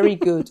are very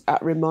good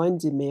at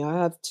reminding me. I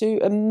have 2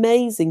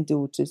 amazing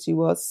daughters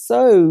who are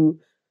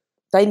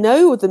they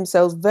know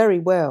themselves very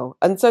well.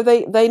 And so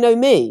they know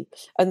me.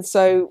 And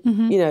so,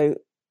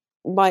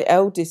 my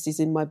eldest is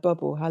in my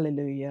bubble,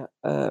 hallelujah,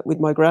 with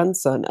my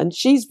grandson. And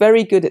she's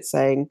very good at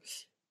saying,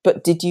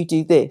 but did you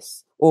do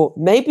this? Or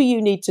maybe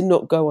you need to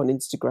not go on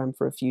Instagram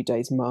for a few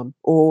days, mum.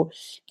 Or,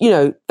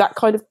 that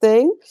kind of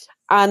thing.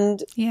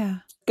 And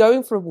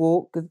going for a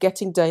walk,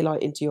 getting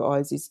daylight into your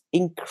eyes is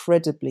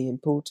incredibly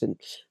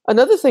important.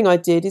 Another thing I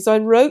did is I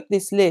wrote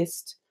this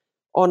list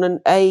on an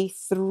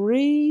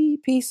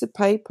A3 piece of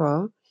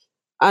paper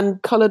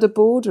and coloured a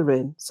border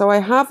in. So I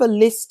have a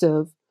list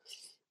of,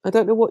 I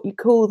don't know what you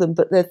call them,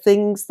 but they're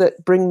things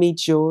that bring me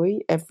joy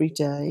every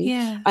day.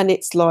 Yeah. And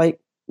it's like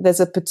there's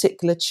a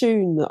particular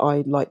tune that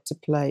I like to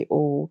play,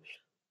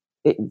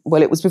 it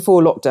was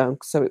before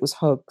lockdown, so it was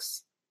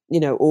hugs,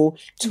 or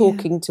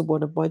talking to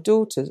one of my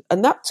daughters.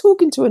 And that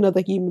talking to another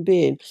human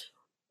being,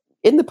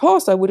 in the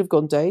past I would have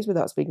gone days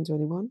without speaking to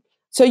anyone.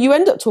 So you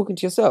end up talking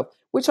to yourself,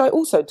 which I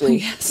also do.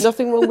 Yes.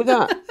 Nothing wrong with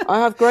that. I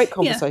have great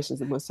conversations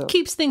with myself.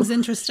 Keeps things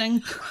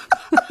interesting.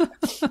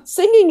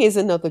 Singing is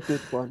another good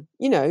one.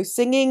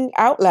 Singing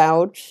out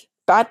loud,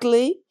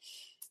 badly.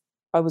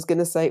 I was going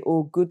to say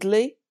or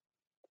goodly.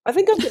 I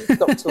think I'm going to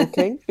stop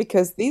talking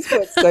because these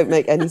words don't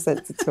make any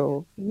sense at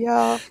all.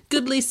 Yeah.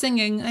 Goodly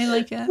singing. I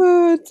like it.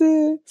 Oh,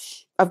 dear.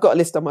 I've got a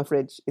list on my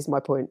fridge, is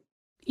my point.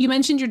 You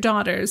mentioned your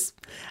daughters,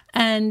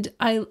 and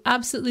I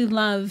absolutely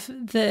love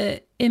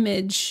the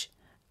image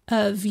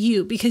of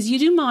you because you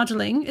do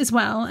modeling as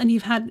well, and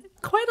you've had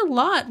quite a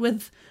lot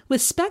with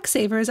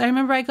Specsavers. I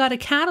remember I got a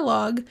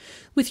catalog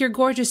with your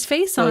gorgeous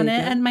face on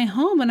it at my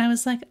home, and I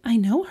was like, I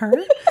know her.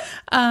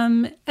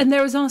 And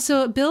there was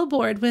also a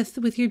billboard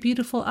with your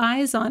beautiful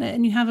eyes on it,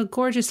 and you have a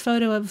gorgeous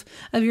photo of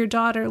your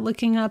daughter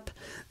looking up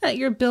at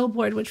your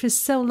billboard, which was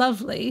so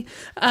lovely.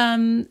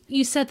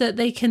 You said that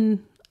they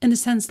can, in a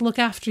sense, look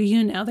after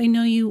you now. They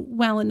know you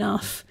well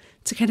enough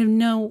to kind of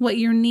know what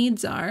your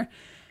needs are.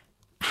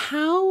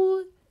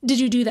 How did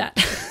you do that?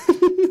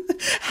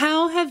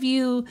 How have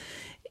you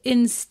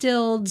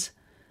instilled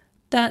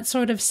that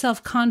sort of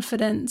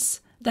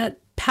self-confidence, that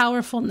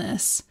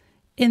powerfulness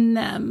in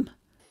them?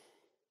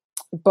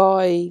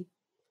 By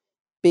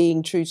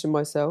being true to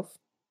myself.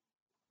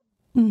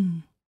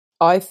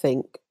 I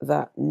think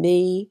that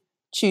me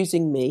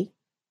choosing me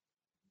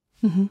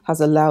has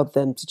allowed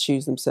them to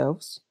choose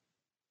themselves.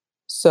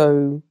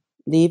 So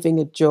leaving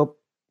a job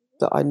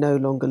that I no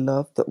longer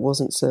loved, that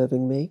wasn't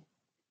serving me,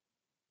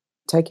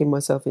 taking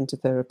myself into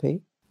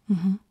therapy,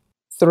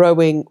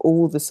 throwing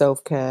all the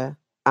self-care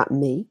at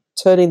me,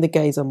 turning the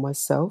gaze on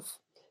myself,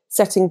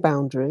 setting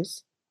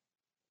boundaries,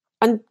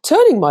 and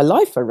turning my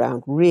life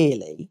around,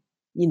 really,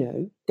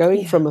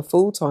 going from a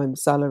full-time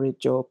salaried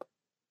job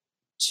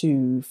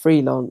to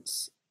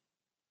freelance,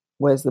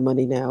 where's the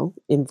money now,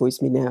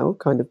 invoice me now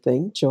kind of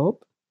thing, job.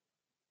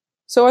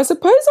 So I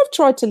suppose I've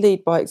tried to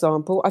lead by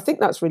example. I think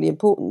that's really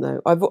important, though.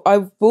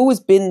 I've always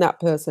been that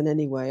person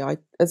anyway.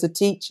 As a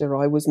teacher,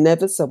 I was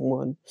never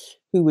someone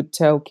who would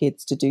tell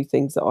kids to do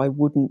things that I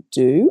wouldn't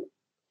do.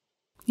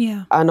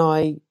 Yeah. And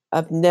I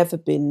have never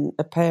been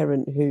a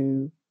parent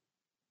who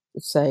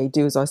would say,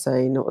 do as I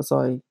say, not as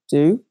I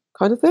do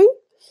kind of thing.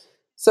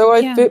 So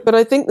but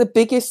I think the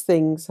biggest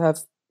things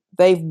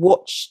they've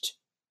watched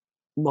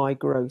my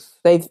growth.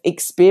 They've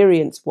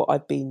experienced what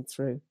I've been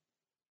through.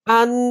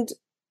 And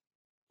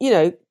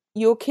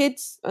your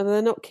kids, and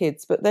they're not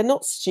kids, but they're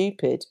not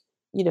stupid.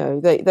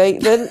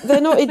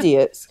 They're not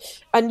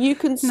idiots. And you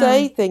can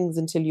say things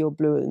until you're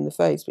blue in the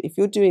face, but if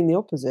you're doing the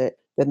opposite,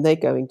 then they're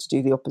going to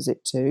do the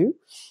opposite too.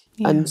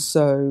 Yeah. And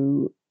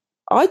so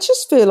I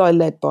just feel I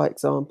led by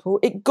example.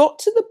 It got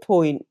to the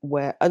point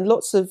where, and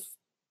lots of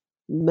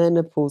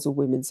menopausal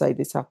women say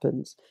this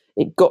happens,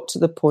 it got to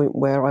the point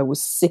where I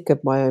was sick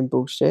of my own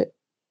bullshit.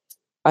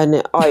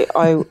 And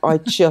I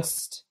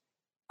just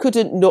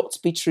couldn't not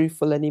be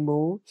truthful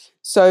anymore.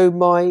 So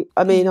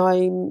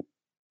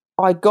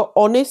I got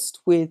honest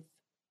with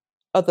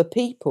other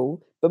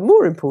people, but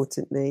more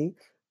importantly,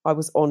 I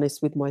was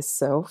honest with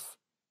myself.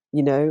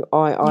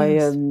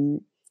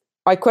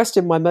 I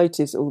question my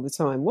motives all the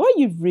time. Why are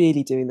you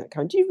really doing that,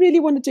 Karen? Do you really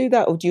want to do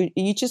that? Or are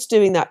you just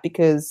doing that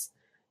because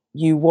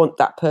you want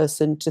that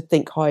person to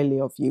think highly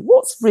of you?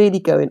 What's really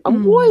going on?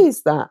 And why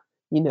is that,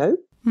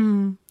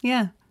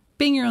 Yeah.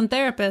 Being your own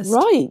therapist.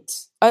 Right.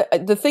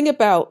 The thing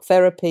about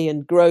therapy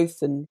and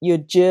growth and your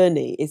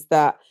journey is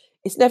that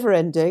it's never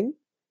ending.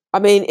 I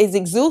mean, it's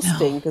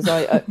exhausting because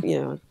I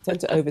tend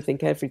to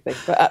overthink everything.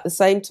 But at the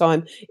same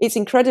time, it's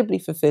incredibly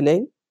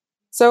fulfilling.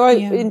 So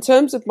in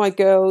terms of my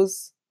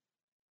girls,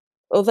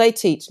 they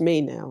teach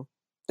me now.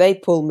 They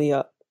pull me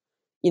up.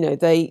 You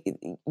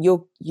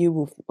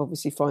will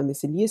obviously find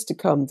this in years to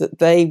come, that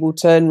they will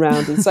turn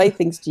around and say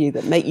things to you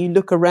that make you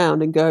look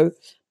around and go,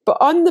 but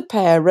I'm the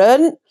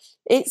parent.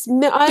 It's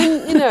me.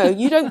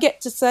 You don't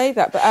get to say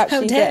that, but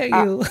actually,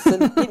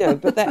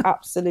 but they're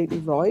absolutely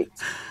right.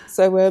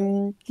 So,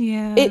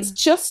 it's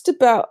just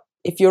about,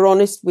 if you're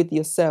honest with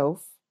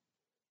yourself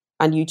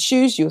and you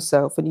choose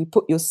yourself and you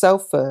put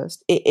yourself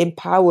first, it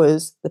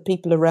empowers the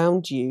people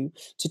around you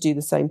to do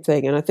the same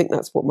thing. And I think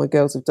that's what my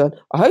girls have done.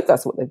 I hope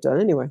that's what they've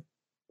done anyway.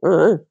 I don't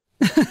know.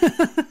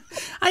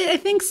 I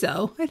think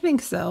so.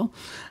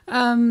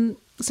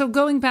 So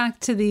going back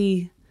to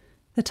the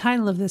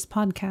title of this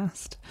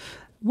podcast,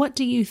 what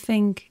do you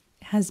think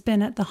has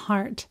been at the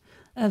heart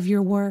of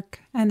your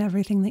work and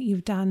everything that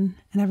you've done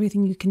and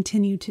everything you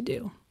continue to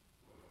do?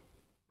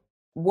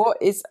 What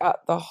is at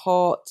the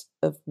heart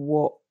of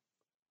what?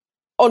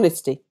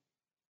 Honesty.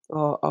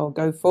 I'll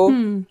go for.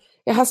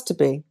 It has to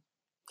be.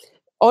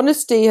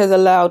 Honesty has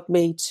allowed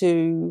me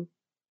to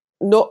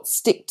not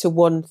stick to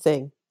one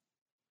thing.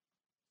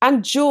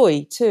 And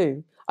joy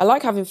too. I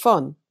like having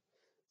fun.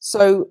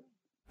 So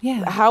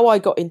how I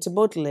got into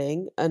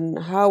modelling and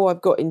how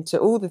I've got into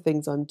all the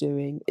things I'm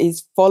doing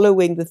is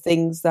following the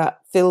things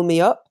that fill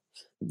me up,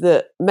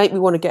 that make me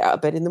want to get out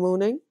of bed in the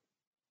morning.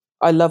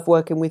 I love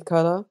working with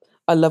colour.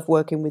 I love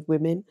working with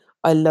women.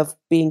 I love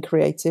being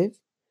creative.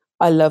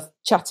 I love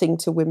chatting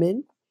to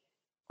women.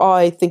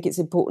 I think it's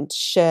important to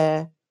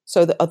share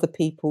so that other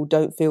people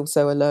don't feel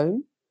so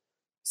alone.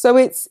 So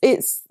it's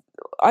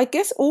I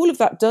guess all of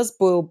that does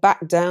boil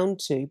back down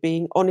to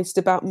being honest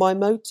about my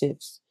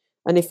motives.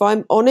 And if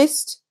I'm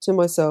honest to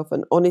myself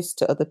and honest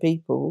to other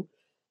people,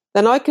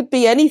 then I could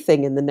be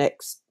anything in the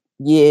next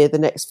year, the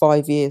next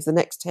 5 years, the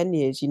next 10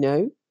 years, Does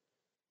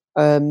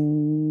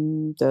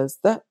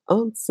that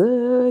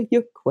answer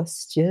your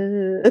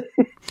question?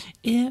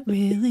 It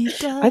really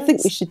does. I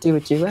think we should do a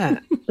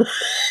duet.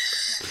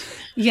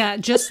 Yeah,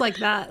 just like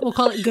that. We'll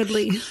call it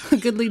Goodly. A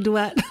Goodly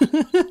duet.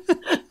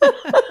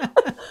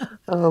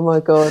 Oh my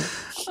God.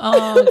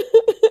 Oh,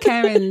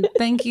 Karen,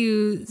 thank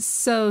you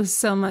so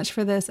much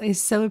for this. I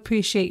so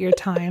appreciate your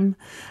time.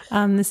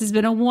 This has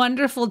been a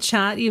wonderful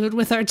chat, even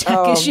with our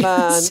tech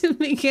issues to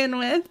begin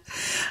with.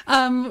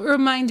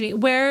 Remind me,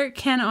 where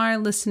can our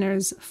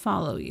listeners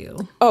follow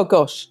you? Oh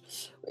gosh.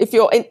 If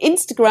you're in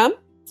Instagram,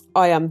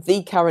 I am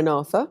the Karen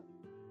Arthur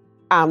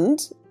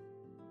and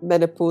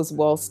Menopause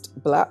Whilst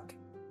Black.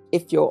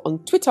 If you're on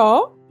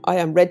Twitter, I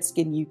am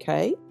Redskin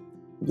UK.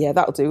 Yeah,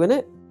 that'll do,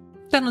 innit?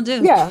 That'll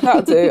do. Yeah,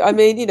 that'll do. I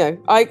mean,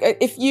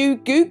 if you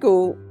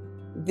Google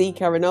the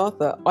Karen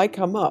Arthur, I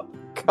come up.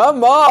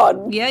 Come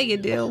on! Yeah, you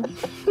do.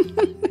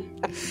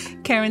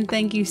 Karen,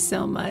 thank you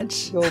so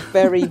much. You're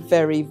very,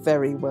 very,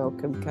 very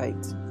welcome, Kate.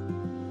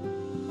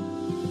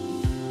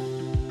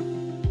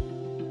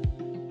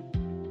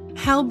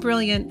 How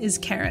brilliant is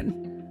Karen?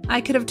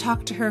 I could have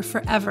talked to her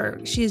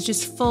forever. She is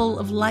just full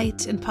of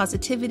light and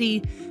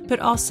positivity, but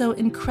also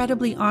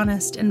incredibly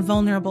honest and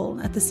vulnerable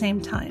at the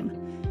same time.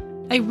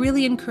 I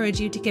really encourage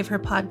you to give her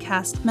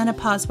podcast,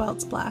 Menopause While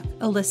It's Black,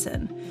 a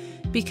listen,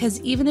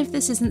 because even if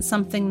this isn't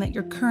something that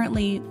you're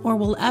currently or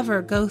will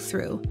ever go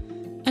through,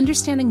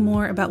 understanding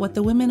more about what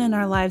the women in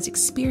our lives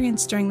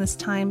experience during this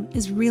time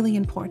is really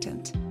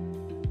important.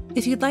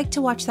 If you'd like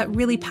to watch that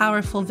really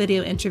powerful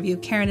video interview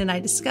Karen and I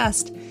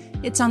discussed,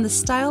 it's on the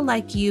Style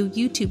Like You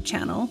YouTube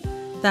channel.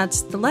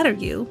 That's the letter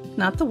U,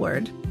 not the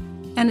word.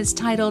 And it's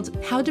titled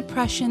How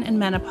Depression and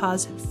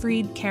Menopause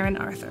Freed Karen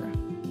Arthur.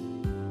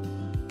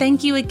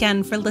 Thank you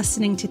again for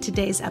listening to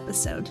today's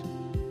episode.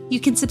 You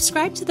can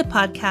subscribe to the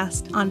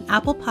podcast on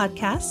Apple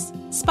Podcasts,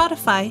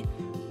 Spotify,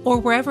 or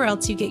wherever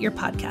else you get your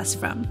podcasts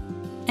from.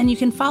 And you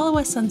can follow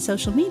us on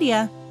social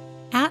media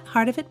at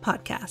Heart of It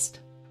Podcast.